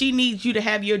 So if she needs you to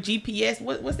have your GPS,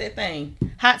 what's that thing?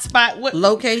 Hotspot, what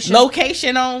location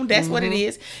on? That's what it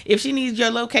is. If she needs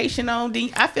your location on, then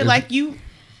I feel like you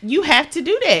have to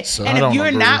do that. So and I if don't you're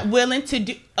agree. not willing to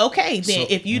do, okay, then So-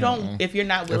 if you're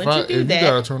not willing If to do you that,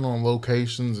 gotta turn on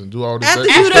locations and do all this After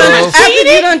extra you done, stuff, after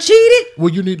you done cheated, well,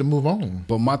 you need to move on.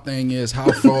 But my thing is,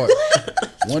 how far?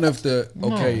 What if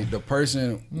the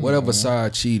person, whatever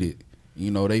side cheated,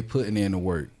 you know, they putting in the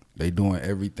work, they doing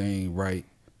everything right.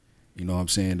 You know what I'm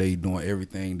saying? They doing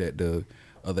everything that the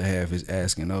other half is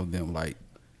asking of them. Like,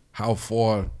 how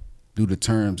far do the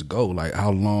terms go? Like, how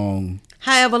long?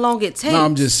 however long it takes. No,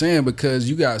 I'm just saying, because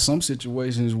you got some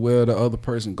situations where the other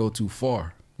person go too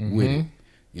far with it.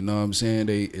 You know what I'm saying?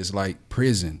 It's like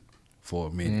prison for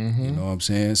a minute. You know what I'm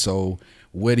saying? So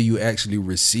where do you actually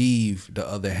receive the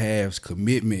other half's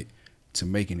commitment to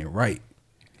making it right?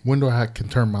 When do I can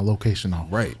turn my location off?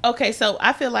 Right. okay, so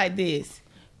I feel like this.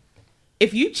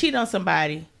 If you cheat on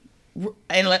somebody,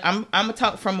 and like I'm gonna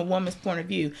talk from a woman's point of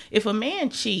view. If a man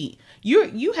cheat,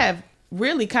 you have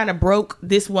really kind of broke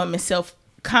this woman's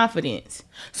self-confidence.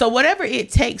 So whatever it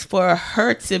takes for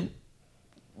her to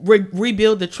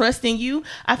rebuild the trust in you,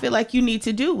 I feel like you need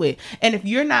to do it. And if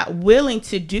you're not willing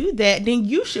to do that, then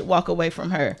you should walk away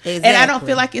from her. And I don't Exactly.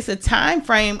 feel like it's a time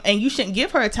frame, and you shouldn't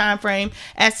give her a time frame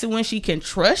as to when she can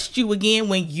trust you again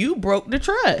when you broke the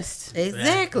trust.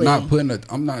 Exactly.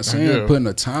 I'm not saying putting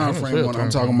a time I didn't say frame a on it. time I'm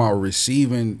talking frame. about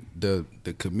receiving the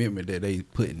commitment that they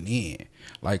putting in.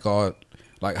 Like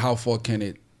how far can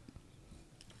it?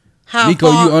 How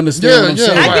Nico, far, you understand what I'm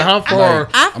saying? Like how far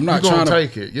I- I'm not you gonna trying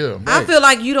to take it? Yeah. I feel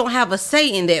like you don't have a say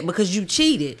in that because you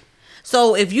cheated.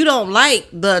 So if you don't like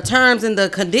the terms and the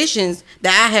conditions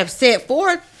that I have set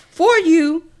forth for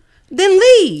you, then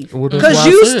leave. Well, that's Because why I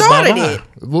you said started bye-bye. it.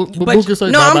 But But- Boo can say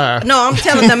No, bye-bye. I'm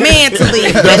telling the man to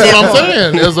leave. That's what I'm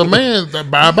saying. As a man,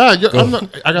 bye-bye. I gotta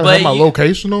But have my you-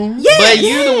 location on. Yeah, But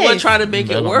you're the one yes. trying to make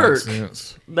That it don't work. make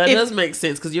sense. That If- does make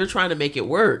sense because you're trying to make it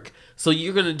work. So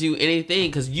you're gonna do anything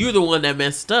because you're the one that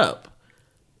messed up.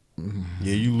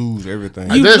 Yeah, you lose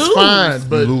everything. You That's lose. fine,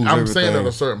 but You lose I'm saying everything. at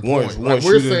a certain Once- point. once Like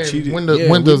we're you done saying, cheated- when Yeah,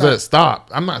 when we does not- that stop?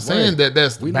 I'm not saying Right. that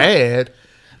that's We not- bad.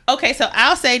 Okay, so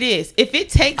I'll say this: if it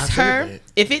takes I said her, that.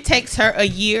 if it takes her a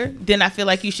year, then I feel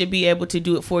like you should be able to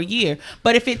do it for a year.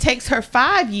 But if it takes her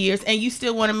 5 years and you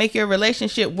still want to make your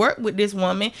relationship work with this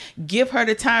woman, give her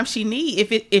the time she needs.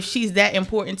 If she's that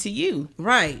important to you,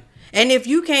 Right. And if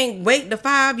you can't wait the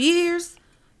 5 years,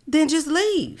 then just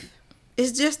leave.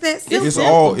 It's just that simple. It's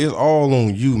all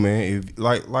on you, man. If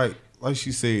like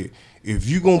she said, if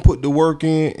you gonna put the work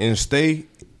in and stay,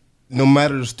 no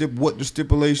matter what the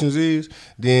stipulations is,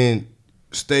 then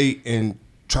stay and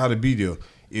try to be there.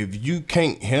 If you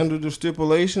can't handle the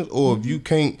stipulations, or if you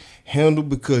can't handle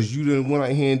because you done went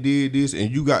out here and did this, and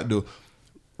you got to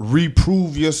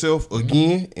reprove yourself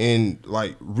again and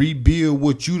like rebuild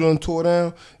what you done tore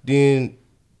down, then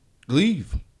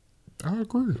leave. I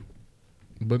agree,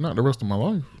 but not the rest of my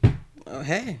life. Oh,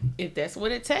 hey, if that's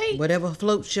what it takes, whatever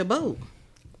floats your boat.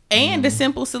 and the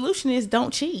simple solution is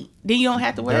don't cheat, then you don't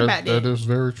have to worry about that. That is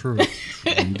very true.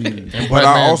 Indeed. And But black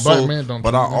I man- also, black men don't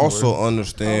but cheat I anyway. also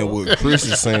understand what Chris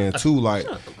is saying too. Like,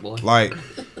 boy. like,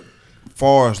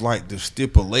 far as like the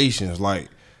stipulations, like,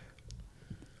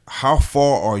 how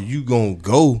far are you gonna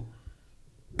go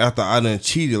after I done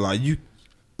cheated? Like you,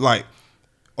 like,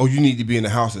 oh, you need to be in the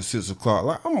house at 6 o'clock.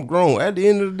 Like, I'm grown. At the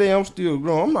end of the day, I'm still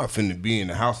grown. I'm not finna be in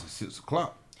the house at 6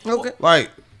 o'clock. Okay.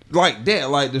 Like that,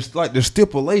 like the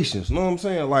stipulations. You know what I'm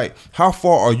saying? Like, how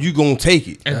far are you gonna take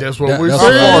it? And that's what That- we're that's How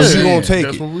what saying. far I'm is you saying. gonna take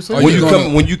That's it? what we're Are saying.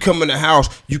 you When you come in the house,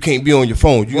 you can't be on your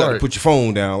phone. You got to Right. put your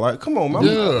phone down. Like, come on, man.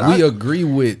 Yeah. We agree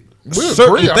with We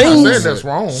certain agree. I'm not things. saying that's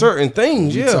wrong. Certain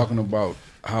things, we yeah. talking about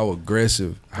how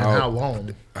aggressive, And how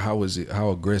long? how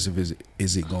aggressive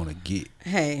is it gonna get?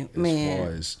 Hey, As far man.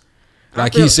 as,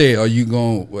 like he said, are you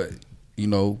going what? You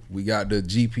know, we got the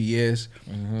GPS.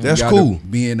 We That's gotta cool.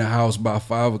 Be in the house by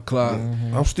 5 o'clock.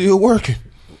 I'm still working.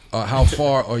 How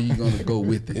far are you gonna go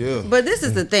with it? Yeah. But this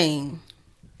is the thing,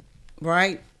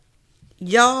 right?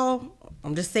 Y'all,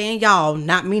 I'm just saying y'all,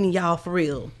 not meaning y'all for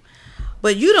real.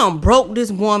 But you done broke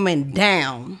this woman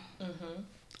down.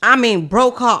 I mean,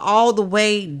 broke her all the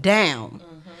way down.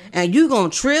 And you gonna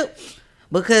trip?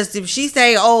 Because if she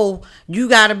say, oh, you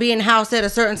got to be in the house at a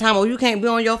certain time or you can't be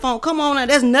on your phone, come on now.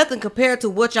 That's nothing compared to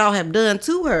what y'all have done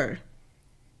to her.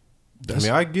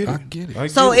 I get it. I get it. I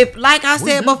So get it. if, like I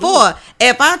said before,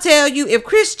 if I tell you, if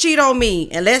Chris cheat on me,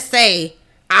 and let's say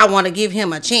I want to give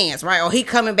him a chance, right? Or he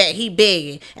coming back, he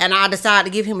begging, and I decide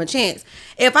to give him a chance.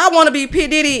 If I want to be P.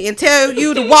 Diddy and tell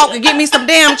you to walk and get me some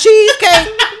damn cheesecake,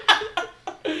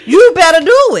 you better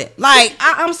do it. Like,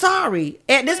 I'm sorry.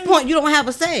 At this point, you don't have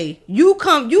a say. You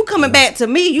coming back to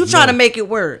me, you try to make it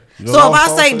work. know So what if I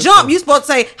I was say gonna jump, say? you supposed to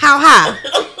say how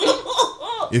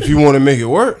high. If you want to make it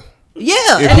work, Yeah.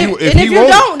 if and he, if you want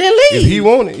don't, then leave. If he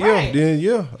want it, yeah, Right. then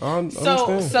yeah, I So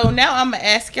understand. so now I'm gonna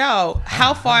ask y'all,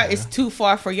 how far is too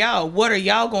far for y'all? What are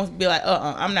y'all gonna be like?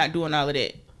 I'm not doing all of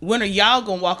that. When are y'all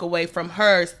gonna walk away from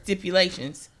her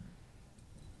stipulations?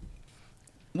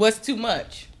 What's too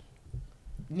much?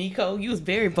 Nico, you was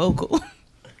very vocal.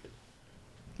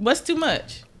 What's too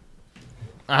much?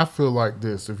 I feel like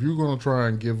this. If you're gonna try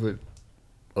and give it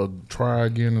a try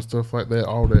again and stuff like that,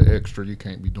 all that extra, you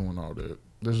can't be doing all that.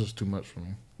 This is too much for me.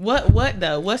 What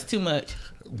though? What's too much?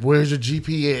 Where's your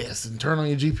GPS? And turn on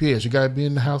your GPS. You gotta be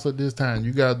in the house at this time.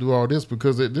 You gotta do all this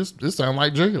because this sounds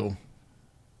like jail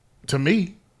to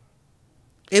me.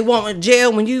 It wasn't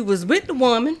jail when you was with the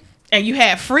woman. And you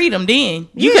had freedom then.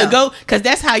 You Yeah. could go, because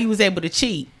that's how you was able to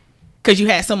cheat. Because you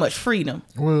had so much freedom.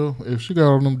 Well, if she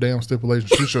got all them damn stipulations,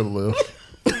 she should have left.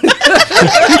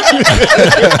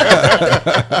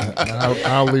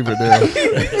 I'll leave it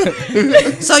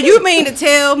there. So you mean to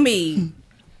tell me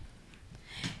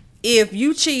if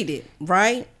you cheated,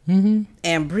 right? Mm-hmm.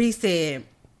 And Bree said,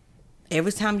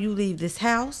 every time you leave this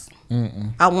house,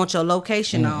 I want your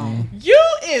location on. You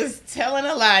is telling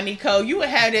a lie, Nico. You would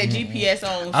have that GPS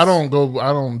on. I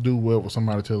don't do well with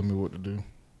somebody telling me what to do.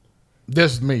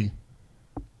 That's me.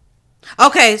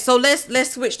 Okay, so let's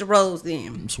switch the roles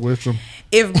then. Switch them.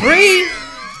 If Bree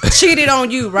cheated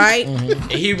on you, right? And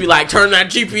he'd be like, turn that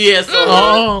GPS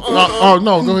on. Oh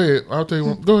no, go ahead. I'll tell you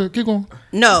what. Go ahead, keep going.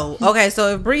 No. Okay,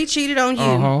 so if Bree cheated on you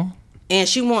Uh-huh. and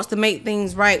she wants to make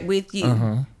things right with you,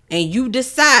 and you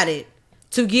decided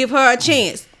to give her a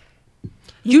chance.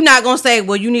 You're not gonna say,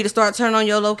 well, you need to start turning on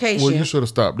your location. Well, you should have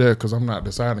stopped there because I'm not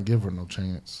deciding to give her no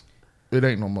chance. It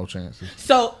ain't no more chances.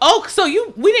 So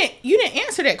you didn't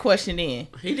answer that question then.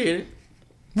 He did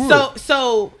it.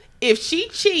 So if she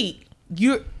cheat,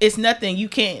 it's nothing. You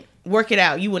can't work it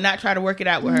out. You will not try to work it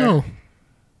out with her. No.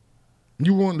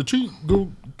 You want to cheat?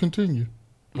 Go continue.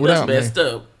 That's Without me. messed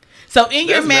up. So in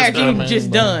your That's marriage, messed up, you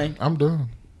just done. I'm done.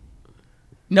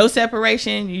 No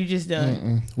separation. You just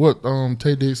done. What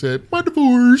Tay Diggs said, my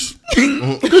divorce.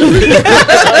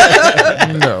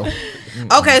 No.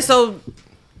 Okay, so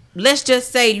let's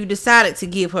just say you decided to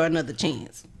give her another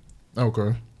chance.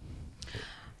 Okay.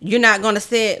 You're not gonna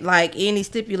set like any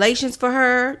stipulations for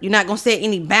her. You're not gonna set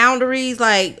any boundaries.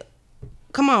 Like,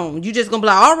 come on, you just gonna be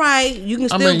like, all right, you can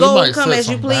still go and come as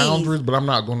you please. Boundaries, but I'm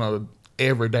not gonna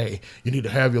every day. You need to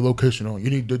have your location on. You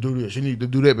need to do this. You need to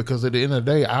do that because at the end of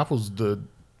the day, I was the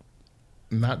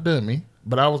not dummy,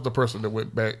 but I was the person that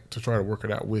went back to try to work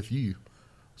it out with you.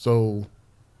 So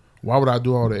why would I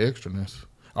do all the extraness?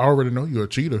 I already know you're a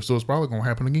cheater, so it's probably gonna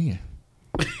happen again.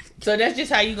 So that's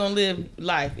just how you gonna live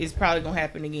life. It's probably gonna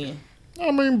happen again.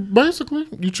 I mean, basically,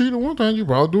 you cheated one time, you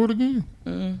probably do it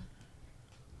again.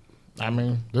 I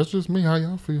mean, that's just me. How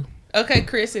y'all feel? Okay,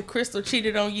 Chris. If Crystal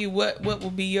cheated on you, what will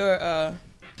be your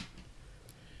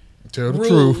Tell the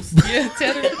rules? truth. Yeah,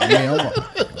 tell the I mean,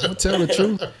 I'm gonna tell the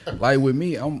truth. Like with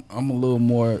me, I'm a little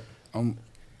more.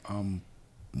 I'm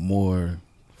more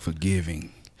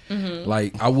forgiving.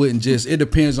 Like I wouldn't just. It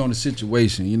depends on the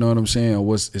situation. You know what I'm saying?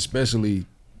 Especially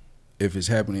if it's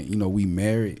happening. You know, we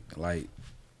married. Like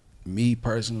me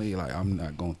personally, like I'm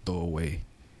not gonna throw away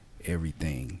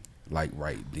everything like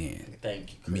right then.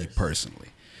 Thank you, Chris. Me personally,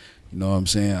 you know what I'm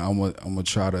saying? I'm gonna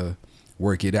try to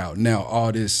work it out. Now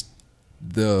all this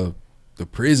the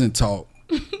prison talk,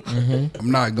 I'm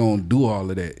not gonna do all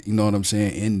of that. You know what I'm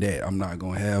saying? In that, I'm not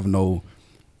gonna have no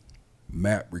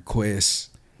map requests.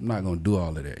 I'm not gonna do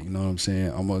all of that. You know what I'm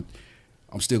saying?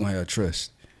 I'm still gonna have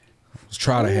trust. Let's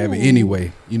try to have it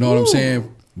anyway. You know what I'm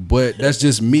saying? But that's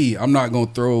just me. I'm not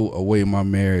gonna throw away my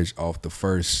marriage off the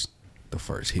first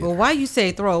hit. Well, why you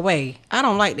say throw away? I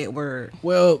don't like that word.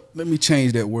 Well, let me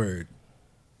change that word.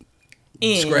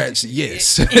 end. Scratch,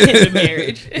 yes. In the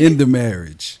marriage. In the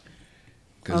marriage.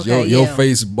 Because Okay, your yeah.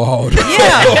 face bald. Yeah,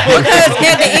 because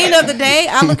at the end of the day,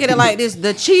 I look at it like this: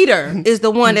 the cheater is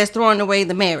the one that's throwing away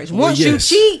the marriage. Once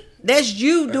yes. you cheat, that's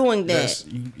you doing that. That's,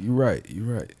 you're right.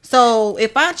 You're right. So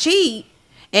if I cheat,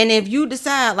 and if you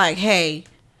decide like, hey,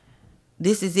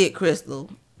 this is it, Crystal,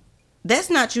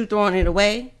 that's not you throwing it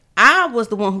away. I was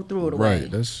the one who threw it away.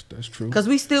 Right. That's true. Because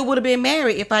we still would have been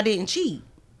married if I didn't cheat.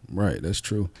 Right. That's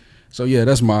true. So yeah,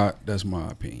 that's my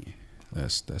opinion.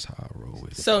 That's how I roll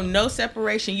with it. So no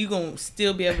separation. You gonna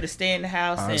still be able to stay in the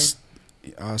house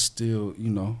I still, you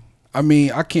know, I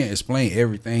mean, I can't explain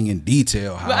everything in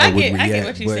detail how Well, I I would get- react, I get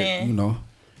what you're but saying. you know,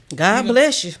 God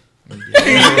bless you.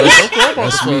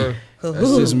 that's me.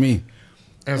 That's just me.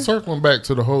 And circling back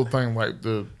to the whole thing, like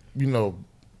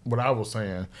what I was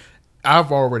saying,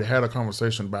 I've already had a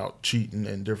conversation about cheating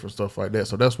and different stuff like that.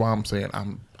 So that's why I'm saying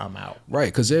I'm out.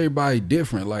 Right, because everybody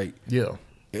different. Like Yeah.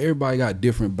 everybody got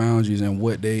different boundaries and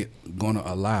what they gonna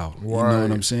allow. You know what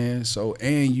Right. I'm saying? So,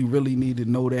 and you really need to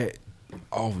know that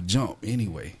off jump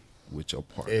anyway with your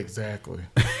partner. Exactly.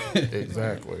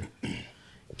 Exactly.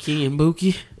 Key and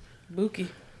Buki. Buki.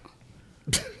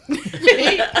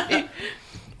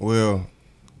 Well,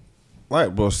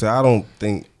 like bro said, I don't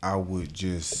think I would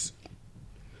just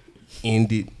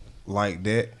end it like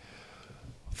that.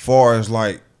 Far as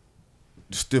like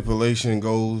stipulation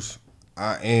goes,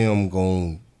 I am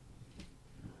gonna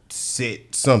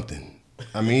set something.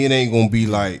 I mean, it ain't gonna be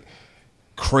like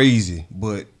crazy,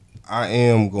 but I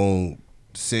am gonna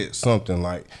set something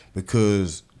like,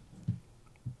 because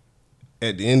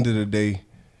at the end of the day,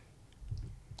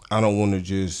 I don't want to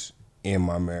just end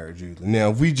my marriage either. Now,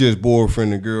 if we just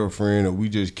boyfriend and girlfriend, or we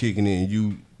just kicking it,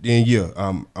 then yeah,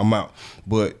 I'm out.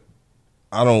 But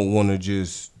I don't want to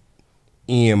just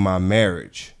end my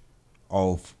marriage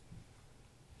off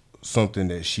something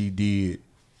that she did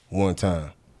one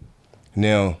time.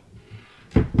 Now,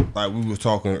 like we was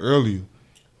talking earlier,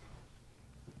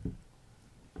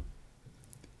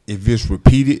 if it's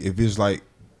repeated, if it's like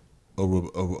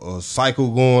a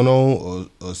cycle going on,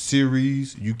 or a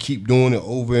series, you keep doing it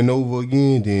over and over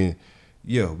again, then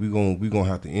yeah, we gonna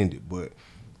have to end it. But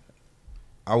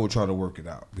I would try to work it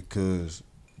out, because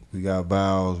we got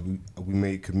vows, we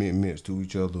made commitments to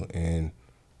each other, and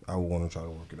I would want to try to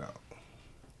work it out.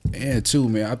 And too,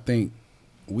 man, I think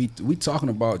we talking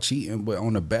about cheating, but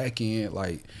on the back end,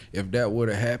 like if that would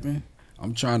have happened,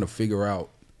 I'm trying to figure out,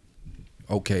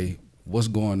 okay, what's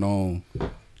going on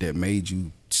that made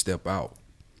you step out?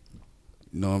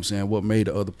 You know what I'm saying? What made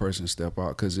the other person step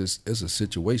out? Because it's a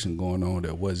situation going on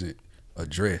that wasn't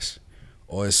addressed,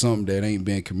 or it's something that ain't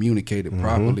been communicated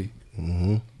properly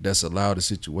that's allowed the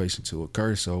situation to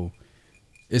occur. So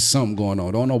it's something going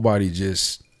on. Don't nobody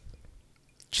just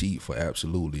cheat for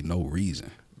absolutely no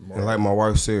reason. And like my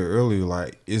wife said earlier,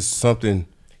 like it's something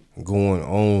going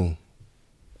on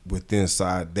with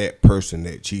inside that person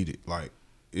that cheated. Like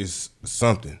it's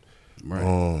something.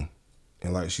 Right.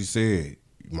 And like she said,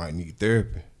 you might need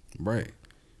therapy. Right.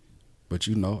 But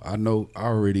I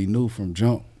already knew from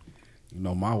jump,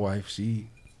 my wife, she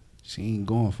ain't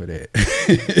going for that.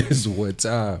 It's one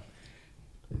time.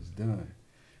 It's done.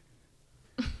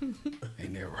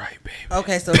 Ain't that right, baby?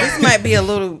 Okay, so this might be a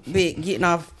little bit getting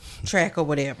off track or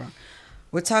whatever.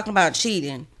 We're talking about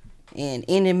cheating and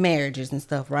ending marriages and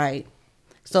stuff, right?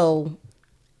 So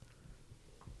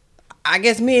I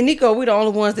guess me and Nico, we the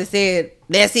only ones that said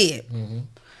that's it.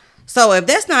 So if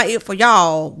that's not it for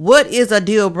y'all, what is a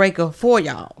deal breaker for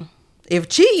y'all? If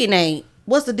cheating ain't,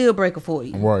 what's the deal breaker for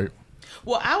you? Right.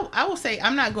 Well, I will say,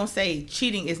 I'm not going to say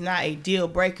cheating is not a deal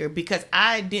breaker because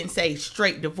I didn't say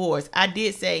straight divorce. I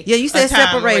did say... Yeah, you said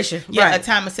separation. Yeah, right. a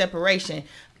time of separation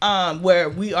where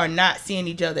we are not seeing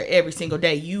each other every single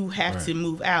day. You have to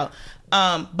move out.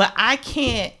 But I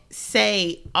can't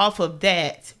say off of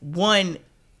that one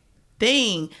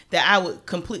thing that I would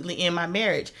completely end my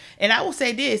marriage. And I will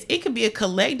say this, it could be a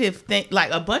collective thing, like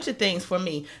a bunch of things for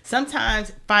me.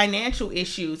 Sometimes financial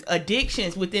issues,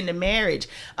 addictions within the marriage.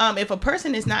 If a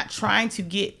person is not trying to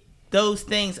get those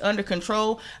things under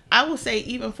control, I will say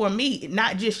even for me,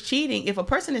 not just cheating, if a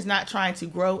person is not trying to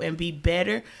grow and be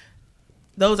better,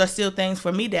 those are still things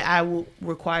for me that I will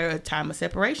require a time of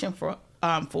separation for.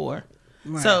 Right.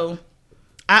 So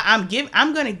I'm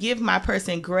going to give my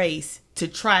person grace to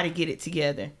try to get it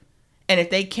together. And if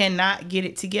they cannot get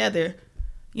it together,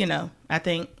 I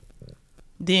think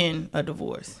then a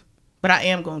divorce. But I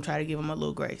am going to try to give them a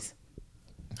little grace.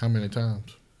 How many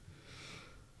times?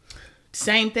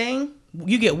 Same thing.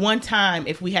 You get one time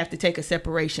if we have to take a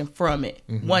separation from it.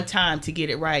 One time to get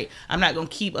it right. I'm not going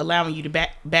to keep allowing you to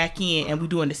back in and we're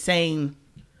doing the same.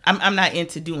 I'm not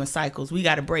into doing cycles. We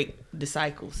got to break the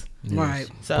cycles. Yes. Right.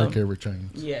 So, break every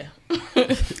chain. Yeah.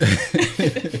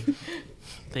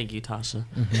 Thank you, Tasha.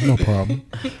 No problem.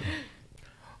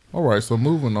 All right, so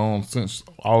moving on, since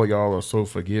all of y'all are so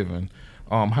forgiving,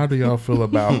 how do y'all feel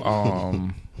about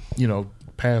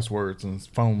passwords and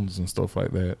phones and stuff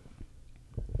like that?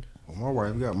 Well, my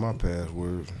wife got my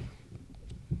password.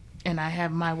 And I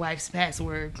have my wife's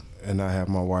password. And I have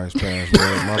my wife's password.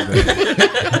 My bad.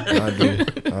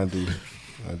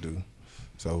 I do.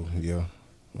 So, yeah.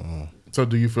 So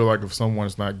do you feel like if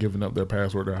someone's not giving up their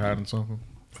password, they're hiding something?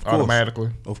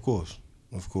 Automatically? Of course.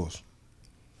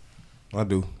 I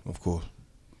do, of course.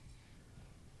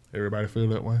 Everybody feel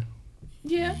that way?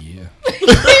 Yeah. Yeah.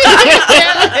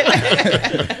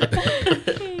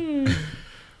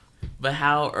 But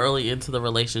how early into the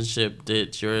relationship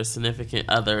did your significant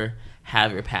other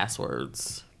have your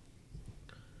passwords?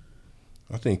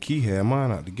 I think Key had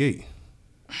mine out the gate.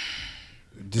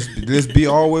 Let's be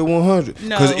all the way 100.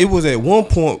 Because it was at one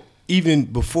point, even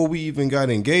before we even got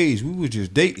engaged, we were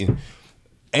just dating.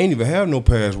 I ain't even have no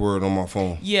password on my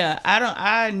phone. Yeah,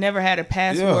 I never had a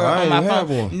password on my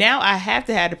phone. Now I have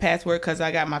to have the password because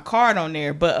I got my card on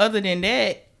there. But other than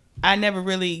that, I never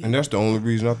really. And that's the only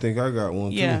reason I think I got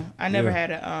one too. Yeah, I never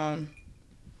had a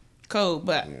code,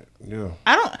 but yeah.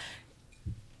 I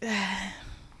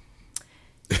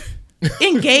don't.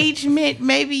 Engagement,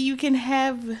 maybe you can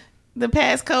have the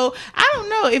passcode. I don't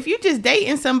know if you just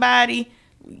dating somebody,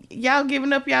 y'all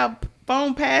giving up y'all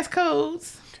phone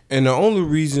passcodes. And the only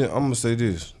reason, I'm going to say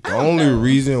this. The only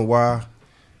reason why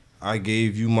I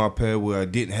gave you my password, I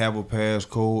didn't have a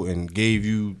passcode and gave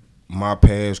you my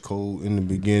passcode in the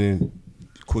beginning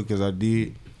as quick as I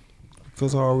did,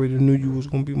 because I already knew you was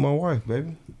going to be my wife,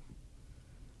 baby.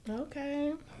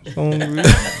 Okay. That's the only reason.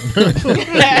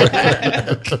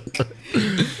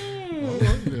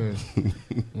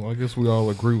 Well, I guess we all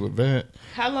agree with that.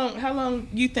 How long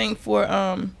you think for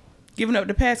giving up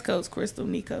the passcodes, Crystal,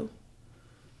 Nico?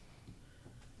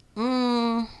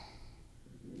 I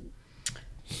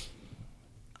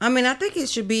mean, I think it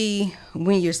should be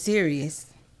when you're serious.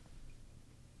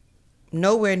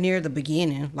 Nowhere near the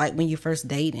beginning, like when you're first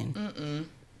dating. Mm-mm.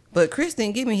 But Chris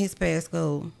didn't give me his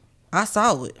passcode. I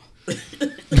saw it.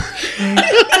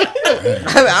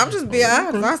 I'm just being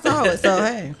honest. I saw it. So,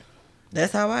 hey,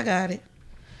 that's how I got it.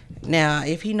 Now,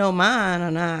 if he know mine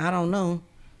or not, I don't know.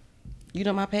 You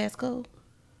know my passcode?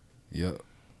 Yep.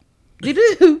 You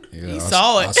do. Yeah, He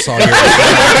saw it. I saw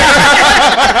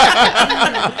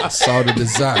I saw the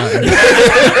design.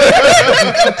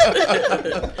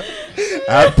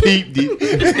 I peeped it.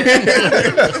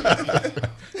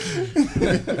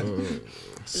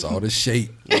 Saw the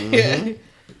shape.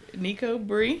 Nico,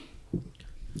 Bree.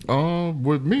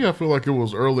 With me, I feel like it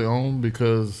was early on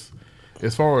because,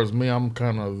 as far as me, I'm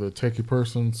kind of the techie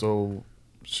person, so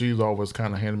she's always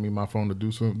kind of handing me my phone to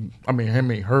do something. I mean, hand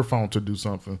me her phone to do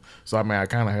something. So I mean, I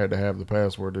kind of had to have the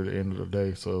password at the end of the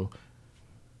day. So,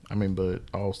 I mean, but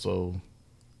also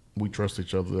we trust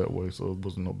each other that way, so it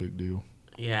wasn't no big deal.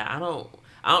 Yeah, I don't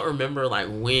remember like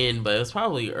when, but it's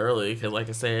probably early because, like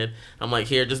I said, I'm like,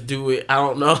 here, just do it. I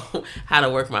don't know how to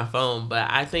work my phone, but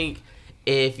I think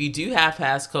if you do have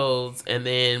passcodes, and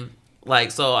then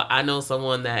like, so I know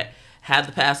someone that had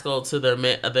the passcode to their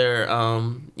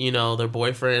their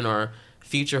boyfriend or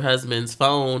future husband's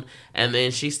phone, and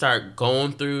then she start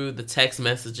going through the text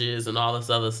messages and all this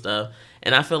other stuff.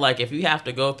 And I feel like if you have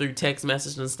to go through text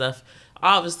messages and stuff,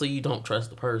 obviously you don't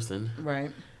trust the person. Right.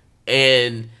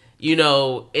 And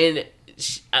when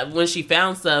she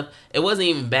found stuff, it wasn't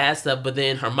even bad stuff, but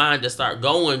then her mind just started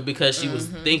going because she was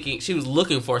thinking, she was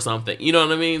looking for something. You know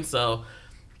what I mean? So,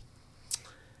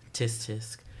 tisk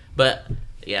tisk. But,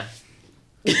 yeah.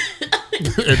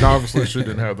 And obviously she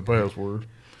didn't have the password.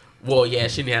 Well, yeah,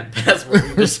 she didn't have the password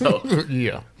either, so.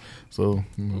 Yeah. So,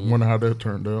 wonder how that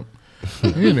turned out.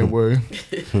 Anyway,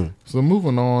 so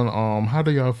moving on, how do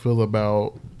y'all feel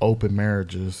about open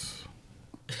marriages?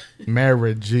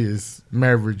 Marriages. Okay.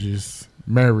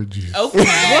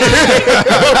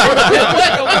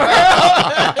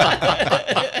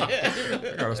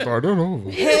 Gotta start that over.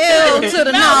 Hell to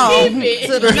the no. keep it.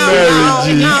 To the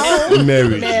no.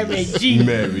 Marriage.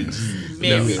 Marriage.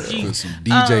 Put some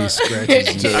DJ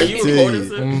scratches in. Are you recording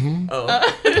this?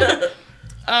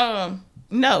 Mm-hmm.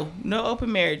 No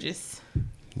open marriages.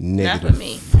 Negative. Not for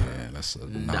me. Man, that's a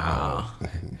no. Nah.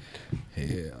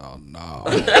 Hell no.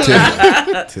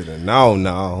 To the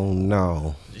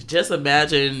no. Just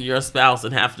imagine your spouse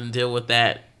and having to deal with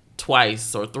that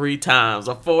twice or 3 times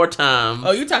or 4 times.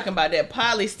 Oh, you talking about that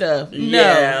poly stuff? No,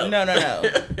 Yeah. no.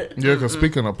 Yeah, because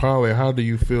speaking of poly, how do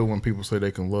you feel when people say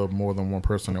they can love more than one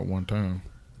person at one time?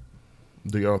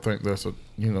 Do y'all think that's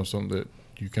something that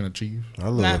you can achieve? I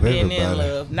love Not being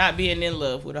everybody. not being in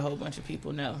love with a whole bunch of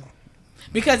people. No,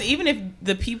 because even if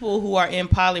the people who are in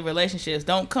poly relationships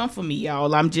don't come for me,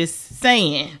 y'all, I'm just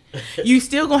saying, you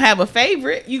still gonna have a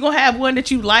favorite. You gonna have one that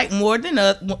you like more than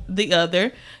the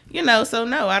other. So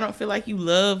no, I don't feel like you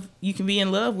can be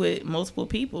in love with multiple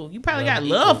people. You probably got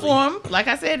love for them. Like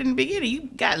I said in the beginning, you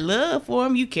got love for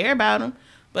them. You care about them.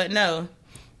 But no.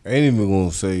 I ain't even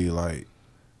gonna say like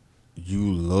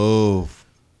you love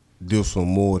this one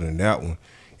more than that one.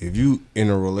 If you in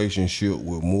a relationship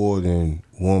with more than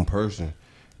one person,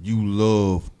 you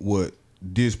love what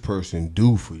this person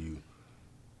do for you.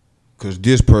 Because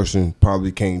this person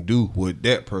probably can't do what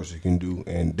that person can do,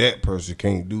 and that person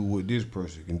can't do what this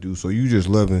person can do. So you just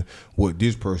loving what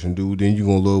this person do, then you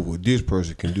gonna love what this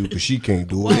person can do because she can't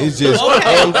do it. It's just,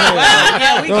 Okay. Wow,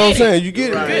 yeah, we you know what I'm get saying? You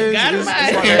get it, Right. man. Got it It's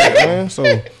right. like that, man. So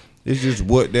it's just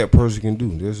what that person can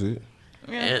do. That's it.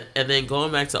 And then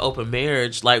going back to open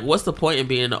marriage, like, what's the point in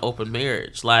being in an open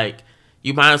marriage? Like,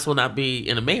 you might as well not be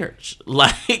in a marriage.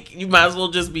 Like, you might as well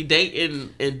just be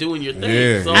dating and doing your thing.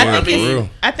 Yeah, So, yeah, I mean, real.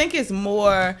 I think it's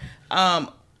more,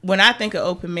 when I think of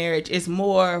open marriage, it's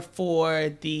more for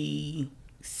the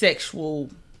sexual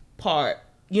part.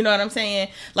 You know what I'm saying?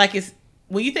 Like, it's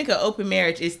when you think of open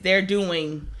marriage, it's they're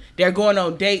going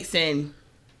on dates and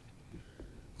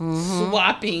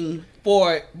swapping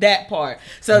for that part.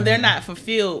 So they're not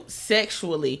fulfilled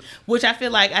sexually, which I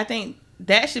think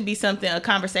that should be a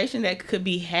conversation that could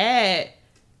be had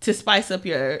to spice up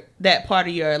that part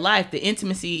of your life, the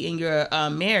intimacy in your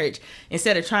marriage,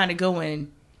 instead of trying to go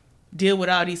and deal with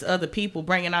all these other people,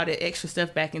 bringing all that extra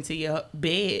stuff back into your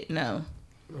bed. No,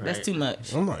 that's too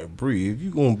much. I'm like, Bree, if you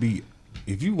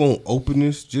want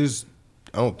openness,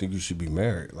 I don't think you should be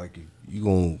married. Like, if you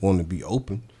gonna want to be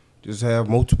open, just have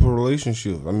multiple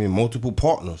relationships. I mean, multiple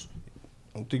partners.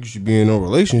 I don't think you should be in a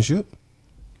relationship.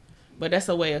 But that's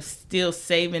a way of still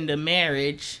saving the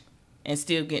marriage and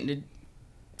still getting to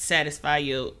satisfy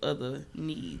your other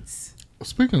needs.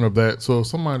 Speaking of that, so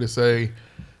somebody say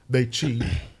they cheat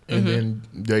and then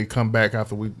they come back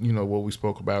after what we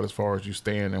spoke about as far as you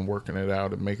staying and working it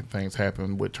out and making things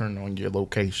happen with turning on your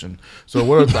location. So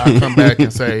what if I come back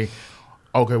and say,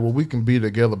 okay, well, we can be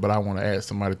together, but I want to add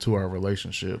somebody to our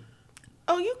relationship.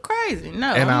 Oh, you crazy.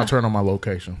 No. And I'll turn on my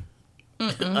location.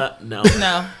 no. No.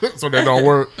 So that don't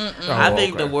work? I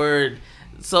think the word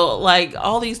So, like,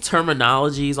 all these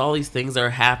terminologies, all these things that are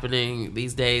happening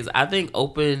these days, I think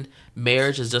open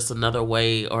marriage is just another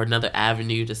way or another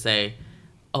avenue to say,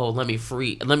 oh, let me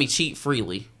cheat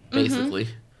freely, basically.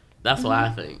 That's what I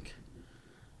think.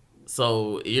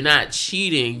 So, you're not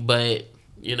cheating, but,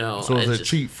 you know. So is it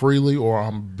cheat freely or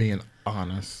I'm being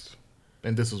honest?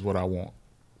 And this is what I want.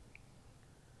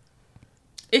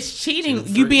 It's cheating.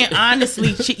 You being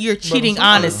honestly, you're cheating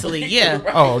honestly. Yeah.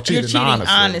 Oh, cheating, you're cheating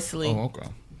honestly. honestly. Oh, okay.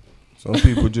 Some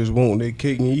people just want their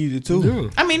cake and eat it too. Yeah.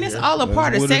 I mean, it's all a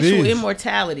part of what it sexual is.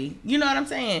 immortality. You know what I'm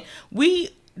saying? We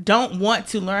don't want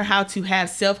to learn how to have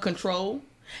self-control.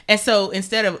 And so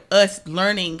instead of us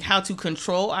learning how to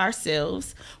control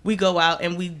ourselves, we go out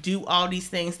and we do all these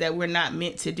things that we're not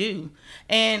meant to do.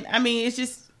 And I mean, it's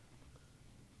just,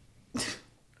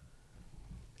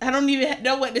 I don't even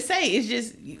know what to say. It's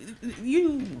just,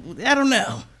 I don't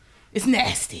know. It's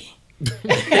nasty.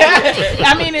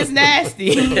 I mean, it's nasty.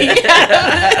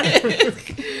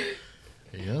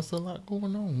 Yeah, that's a lot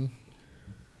going on.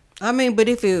 I mean, but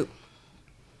if it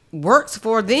works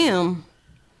for them,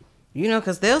 you know,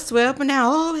 because they'll swear up and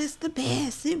down, oh, it's the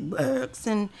best, it works.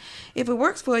 And if it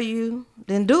works for you,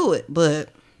 then do it. But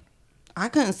I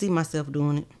couldn't see myself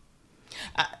doing it.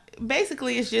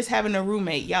 Basically, it's just having a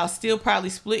roommate. Y'all still probably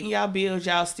splitting y'all bills.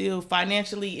 Y'all still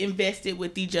financially invested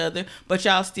with each other, but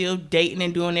y'all still dating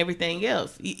and doing everything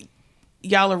else.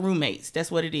 Y'all are roommates. That's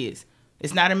what it is.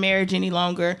 It's not a marriage any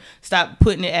longer. Stop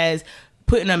putting it as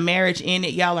putting a marriage in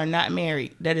it. Y'all are not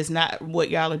married. That is not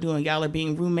what y'all are doing. Y'all are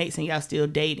being roommates and y'all still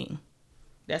dating.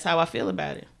 That's how I feel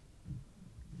about it.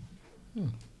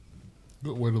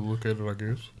 Good way to look at it, I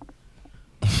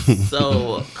guess.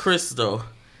 So, Crystal,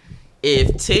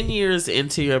 if 10 years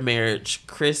into your marriage,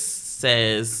 Chris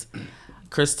says,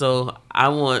 Crystal, I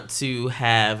want to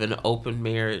have an open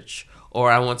marriage,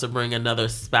 or I want to bring another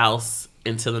spouse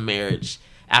into the marriage.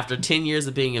 After 10 years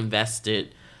of being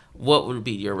invested, what would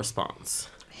be your response?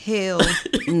 Hell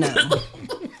no.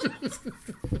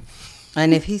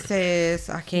 And if he says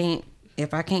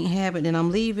if I can't have it, then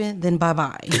I'm leaving, then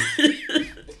bye-bye.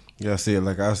 Y'all say it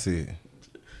like I said.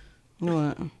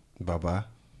 What? Bye-bye.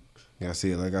 Y'all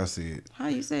say it like I said. How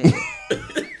you say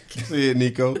it? Say it,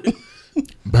 Nico.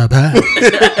 Bye-bye.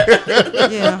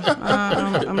 Yeah,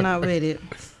 I'm not with it.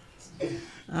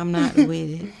 I'm not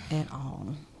with it at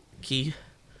all. Key?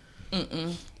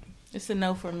 It's a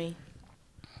no for me.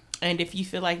 And if you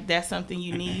feel like that's something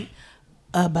you need,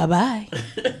 bye-bye.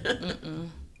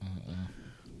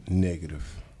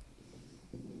 Negative.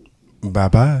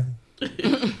 Bye-bye.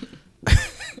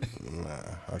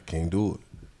 Nah, I can't do it.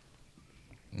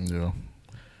 Yeah.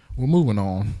 We're moving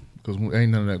on because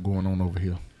ain't none of that going on over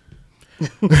here.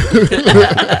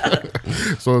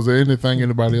 So is there anything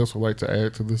anybody else would like to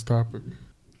add to this topic?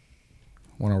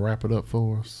 Want to wrap it up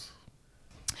for us?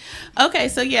 Okay,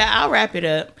 so yeah, I'll wrap it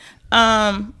up.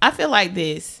 I feel like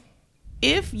this.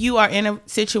 If you are in a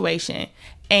situation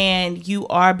and you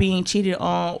are being cheated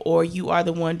on or you are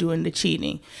the one doing the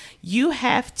cheating, you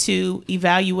have to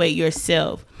evaluate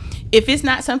yourself. If it's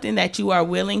not something that you are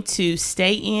willing to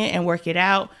stay in and work it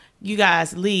out, you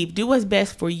guys leave. Do what's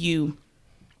best for you.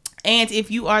 And if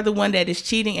you are the one that is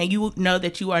cheating and you know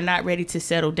that you are not ready to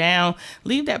settle down,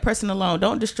 leave that person alone.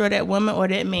 Don't destroy that woman or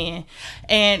that man.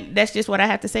 And that's just what I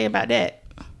have to say about that.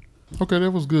 Okay,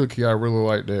 that was good, Key. I really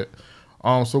like that.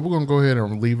 So we're going to go ahead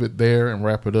and leave it there and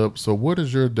wrap it up. So what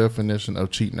is your definition of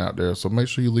cheating out there? So make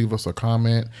sure you leave us a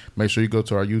comment. Make sure you go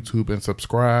to our YouTube and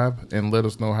subscribe and let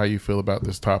us know how you feel about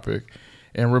this topic.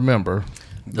 And remember,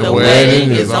 The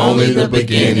wedding is only the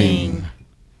beginning.